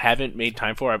just haven't made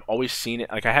time for. I've always seen it.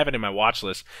 Like I have it in my watch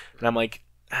list, and I'm like,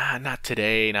 not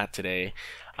today, not today.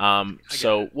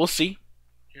 So it. we'll see.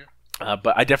 Yeah.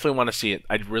 But I definitely want to see it.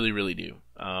 I really, really do.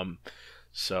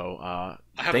 So I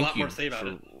have thank a lot you more to say about for-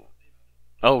 it.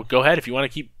 Oh, go ahead if you want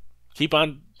to keep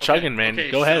on chugging, man. okay,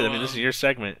 Go ahead. so, I mean, this is your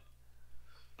segment.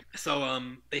 So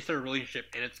they start a relationship,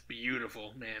 and it's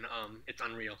beautiful, man. It's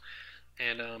unreal.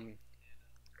 And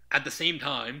at the same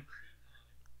time,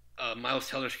 Miles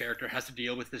Teller's character has to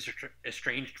deal with this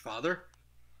estranged father.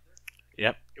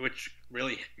 Yep. Which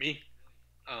really hit me,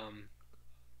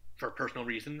 for personal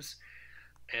reasons.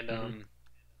 And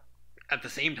at the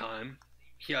same time,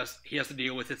 he has to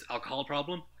deal with his alcohol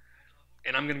problem.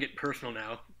 And I'm gonna get personal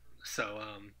now. So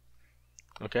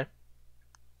Okay.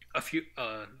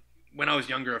 when I was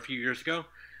younger, a few years ago,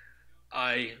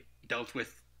 I dealt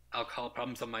with alcohol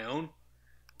problems on my own.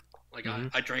 Like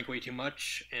I drank way too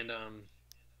much, and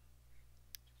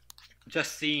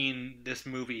just seeing this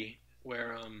movie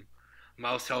where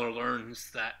Miles Teller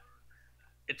learns that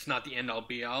it's not the end all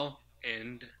be all,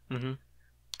 and Mhm.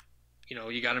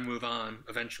 you got to move on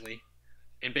eventually.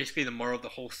 And basically, the moral of the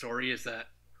whole story is that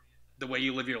the way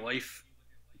you live your life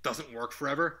doesn't work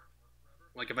forever.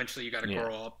 Like eventually, you got to Yeah.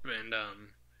 grow up and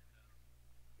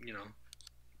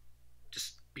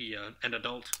just be an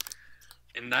adult.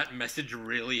 And that message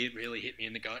really, really hit me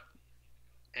in the gut.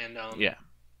 And Yeah.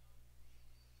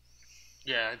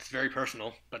 yeah, it's very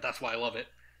personal, but that's why I love it.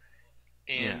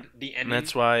 And Yeah. the And ending,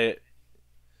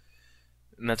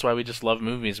 that's why we just love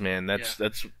movies, man. That's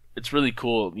it's really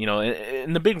cool,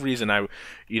 and the big reason I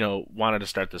wanted to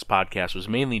start this podcast was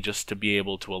mainly just to be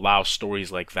able to allow stories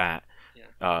like that Yeah.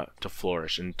 to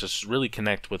flourish and just really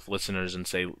connect with listeners and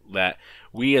say that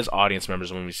we as audience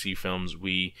members, when we see films,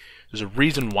 there's a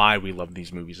reason why we love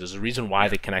these movies. There's a reason why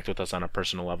they connect with us on a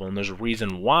personal level, and there's a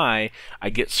reason why I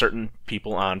get certain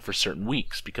people on for certain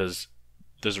weeks, because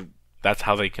that's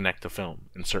how they connect to film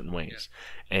in certain ways.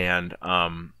 And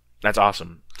that's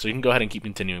awesome. So you can go ahead and keep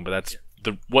continuing, but that's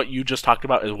what you just talked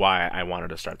about is why I wanted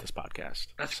to start this podcast.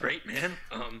 That's great, man.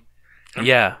 I'm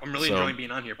really enjoying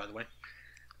being on here, by the way.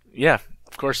 Yeah,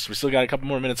 of course. We still got a couple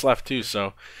more minutes left too,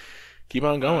 so keep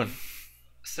on going.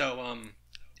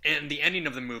 And the ending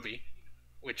of the movie,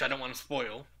 which I don't want to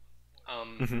spoil,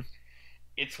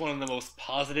 it's one of the most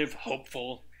positive,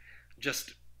 hopeful,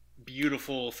 just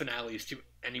beautiful finales to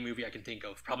any movie I can think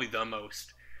of. Probably the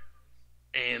most.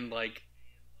 And like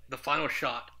the final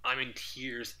shot, I'm in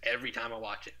tears every time I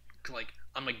watch it. Like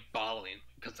I'm like bawling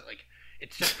because like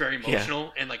it's just very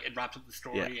emotional and like it wraps up the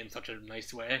story in such a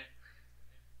nice way.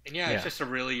 And it's just a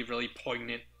really, really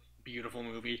poignant, beautiful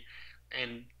movie.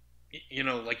 And you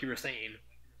know, like you were saying,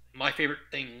 my favorite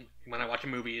thing when I watch a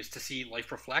movie is to see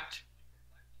life reflect.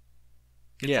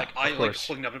 It's like I like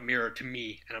holding up a mirror to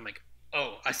me, and I'm like,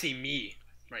 oh, I see me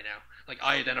right now. Like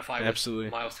I identify with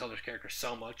Miles Teller's character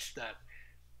so much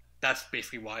that's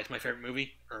basically why it's my favorite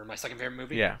movie, or my second favorite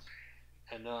movie. Yeah.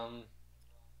 And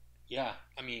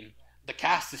I mean, the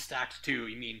cast is stacked too.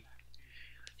 I mean,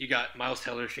 you got Miles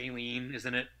Teller, Shailene,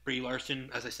 isn't it? Brie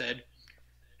Larson, as I said,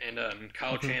 and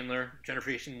Kyle Chandler,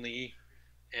 Jennifer Jason Leigh,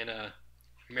 and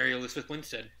Mary Elizabeth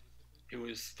Winstead, who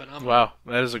was phenomenal. Wow,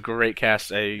 that is a great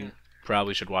cast. I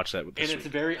probably should watch that with this. And it's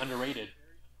very underrated.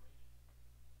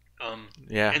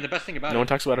 Yeah. And the best thing about no one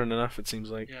talks about it enough, it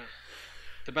seems like. Yeah.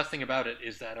 The best thing about it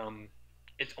is that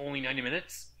it's only 90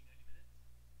 minutes.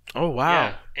 Oh wow.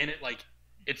 Yeah, and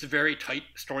it's very tight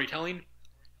storytelling,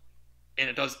 and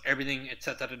it does everything it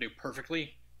sets out to do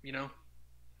perfectly, you know.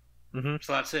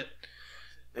 So that's it.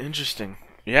 Interesting.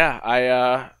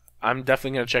 Yeah, I'm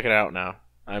definitely gonna check it out now.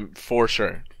 I'm for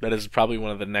sure. That is probably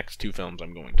one of the next two films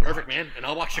I'm going to Perfect, watch. Man. And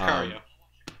I'll watch Sicario.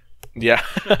 Yeah.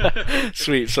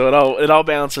 Sweet. So it all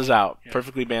balances out. Yeah.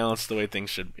 Perfectly balanced the way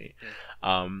things should be.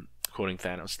 Yeah. Quoting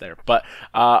Thanos there. But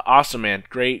awesome, man.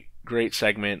 Great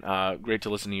segment. Great to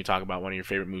listen to you talk about one of your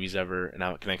favorite movies ever and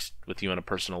how it connects with you on a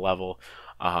personal level.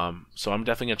 So I'm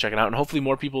definitely gonna check it out, and hopefully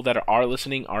more people that are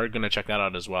listening are gonna check that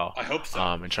out as well. I hope so.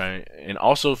 And try and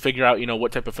also figure out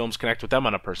what type of films connect with them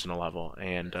on a personal level,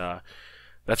 and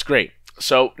that's great.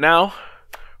 So now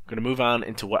we're gonna move on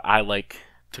into what I like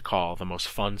to call the most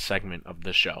fun segment of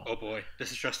the show. Oh boy,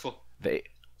 this is stressful. The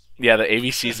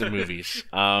ABCs of movies.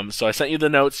 So I sent you the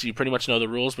notes. You pretty much know the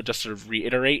rules, but just to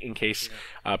reiterate in case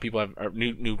people are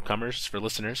newcomers for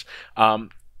listeners. 1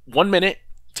 minute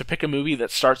to pick a movie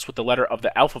that starts with the letter of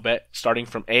the alphabet, starting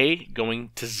from A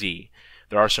going to Z.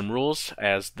 There are some rules,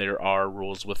 as there are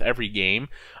rules with every game.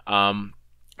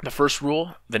 The first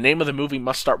rule, the name of the movie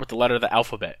must start with the letter of the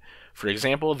alphabet. For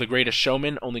example, The Greatest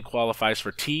Showman only qualifies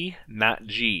for T, not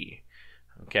G.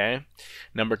 Okay.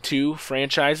 Number 2,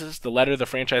 franchises. The letter of the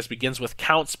franchise begins with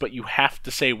counts, but you have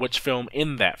to say which film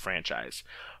in that franchise.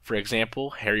 For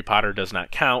example, Harry Potter does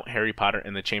not count. Harry Potter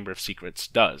and the Chamber of Secrets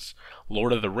does.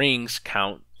 Lord of the Rings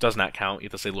does not count. You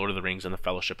have to say Lord of the Rings and the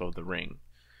Fellowship of the Ring.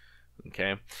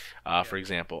 Okay. For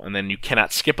example. And then you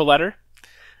cannot skip a letter.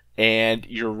 And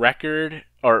your record,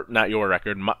 or not your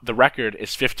record, the record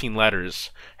is 15 letters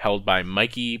held by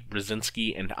Mikey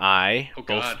Brzezinski and I.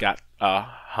 Both got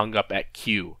hung up at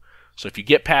Q. So if you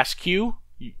get past Q,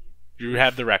 you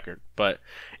have the record. But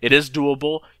it is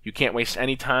doable. You can't waste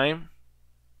any time.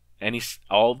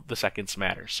 All the seconds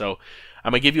matter. So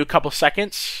I'm going to give you a couple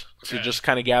seconds to just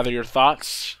kind of gather your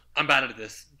thoughts. I'm bad at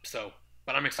this,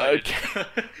 but I'm excited. Okay.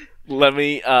 Let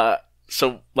me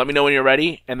know when you're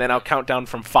ready, and then I'll count down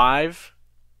from 5,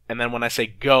 and then when I say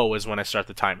go is when I start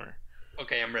the timer.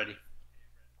 Okay, I'm ready.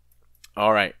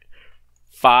 All right.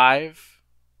 5,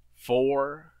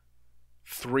 4,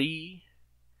 3,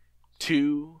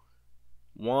 2,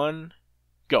 1,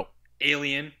 go.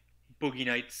 Alien, Boogie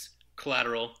Nights,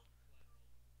 Collateral,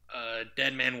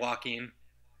 Dead Man Walking,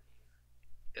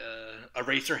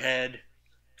 Eraserhead,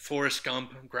 Forrest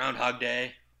Gump, Groundhog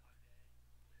Day,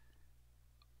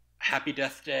 Happy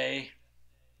Death Day,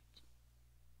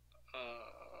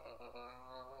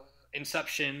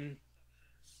 Inception,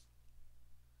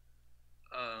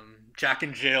 Jack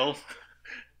and Jill,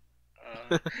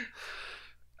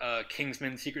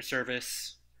 Kingsman: Secret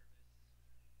Service,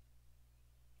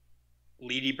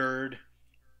 Lady Bird,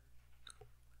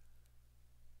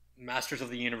 Masters of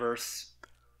the Universe,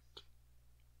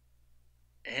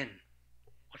 N.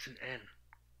 What's an N?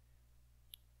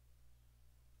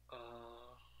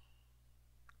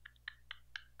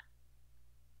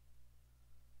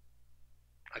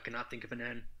 cannot think of an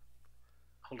N.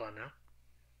 Hold on now.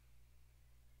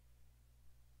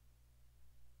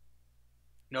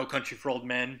 No Country for Old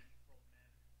Men.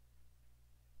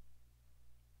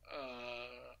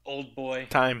 Old Boy.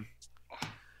 Time.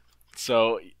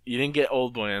 So you didn't get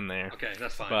Old Boy in there. Okay,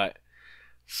 that's fine. But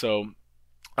so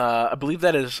I believe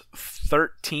that is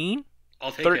 13.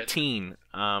 I'll take 13.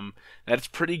 That's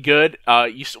pretty good.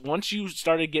 Once you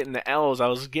started getting the L's, I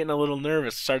was getting a little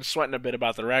nervous. Started sweating a bit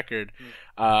about the record,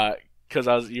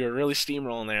 because you were really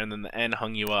steamrolling there, and then the N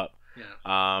hung you up.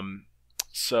 Yeah.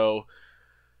 So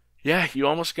yeah, you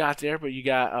almost got there, but you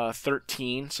got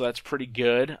 13, so that's pretty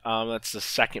good. That's the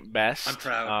second best. I'm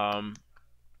proud.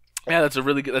 Yeah, that's a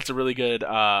really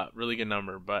good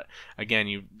number. But again,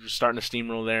 you're starting to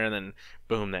steamroll there, and then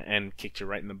boom, the N kicked you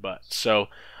right in the butt. So.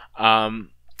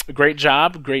 Great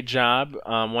job.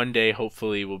 One day,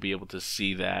 hopefully, we'll be able to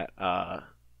see that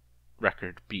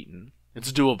record beaten.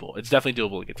 It's doable. It's definitely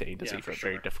doable to get to A to Z, but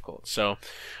very difficult. So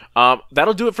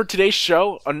that'll do it for today's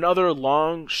show. Another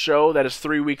long show that is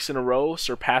 3 weeks in a row,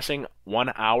 surpassing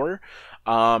 1 hour.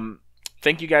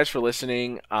 Thank you guys for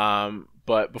listening.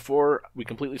 But before we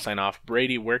completely sign off,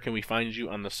 Brady, where can we find you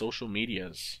on the social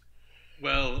medias?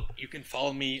 Well, you can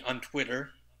follow me on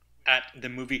Twitter at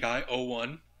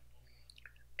themovieguy01.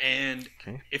 And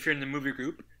if you're in the movie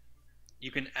group,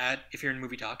 you can add, if you're in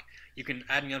Movie Talk, you can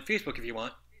add me on Facebook if you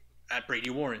want, at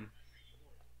Brady Warren.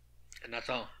 And that's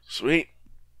all. Sweet.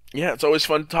 Yeah, it's always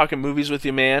fun talking movies with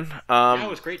you, man. Yeah, it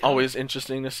was great. Always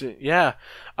interesting to see. Yeah.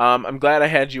 I'm glad I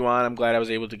had you on. I'm glad I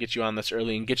was able to get you on this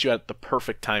early and get you at the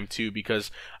perfect time, too, because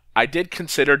I did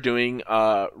consider doing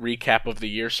a recap of the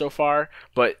year so far,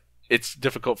 but it's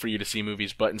difficult for you to see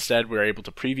movies, but instead we're able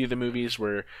to preview the movies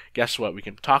where, guess what, we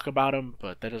can talk about them,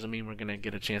 but that doesn't mean we're going to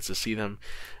get a chance to see them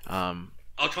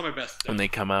I'll try my best when they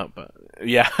come out. But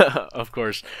yeah, of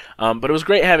course. But it was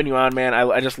great having you on, man.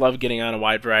 I just love getting on a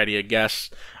wide variety of guests.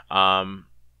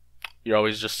 You're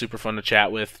always just super fun to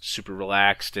chat with, super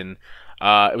relaxed, and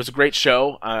it was a great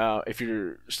show. If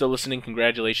you're still listening,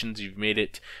 congratulations. You've made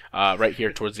it right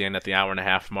here towards the end at the hour and a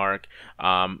half mark.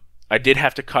 I did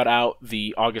have to cut out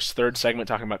the August 3rd segment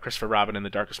talking about Christopher Robin and the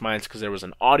Darkest Minds because there was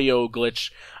an audio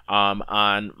glitch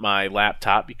on my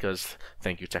laptop because,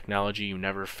 thank you, technology, you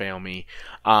never fail me.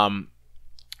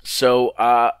 So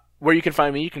where you can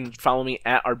find me, you can follow me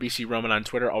at RBC Roman on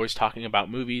Twitter, always talking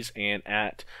about movies, and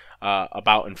at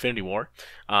about Infinity War.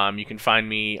 You can find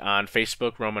me on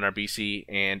Facebook, Roman RBC,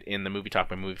 and in the Movie Talk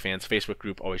by Movie Fans Facebook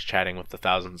group, always chatting with the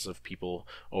thousands of people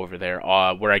over there,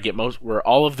 where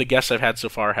all of the guests I've had so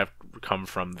far have come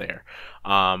from there.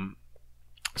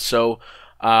 Also,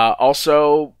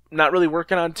 not really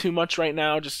working on too much right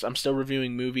now. Just I'm still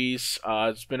reviewing movies.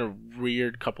 It's been a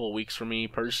weird couple of weeks for me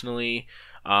personally.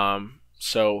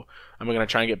 So I'm going to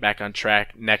try and get back on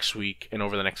track next week and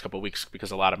over the next couple of weeks because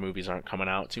a lot of movies aren't coming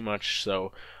out too much.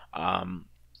 So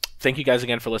thank you guys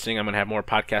again for listening. I'm going to have more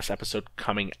podcast episodes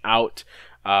coming out.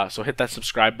 So hit that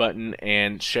subscribe button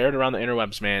and share it around the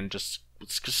interwebs, man.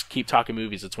 Let's just keep talking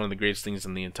movies. It's one of the greatest things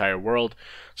in the entire world.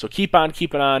 So keep on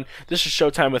keeping on. This is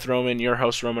Showtime with Roman, your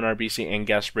host, Roman RBC, and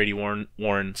guest Brady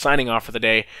Warren, signing off for the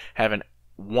day. Have a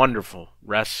wonderful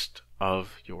rest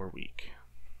of your week.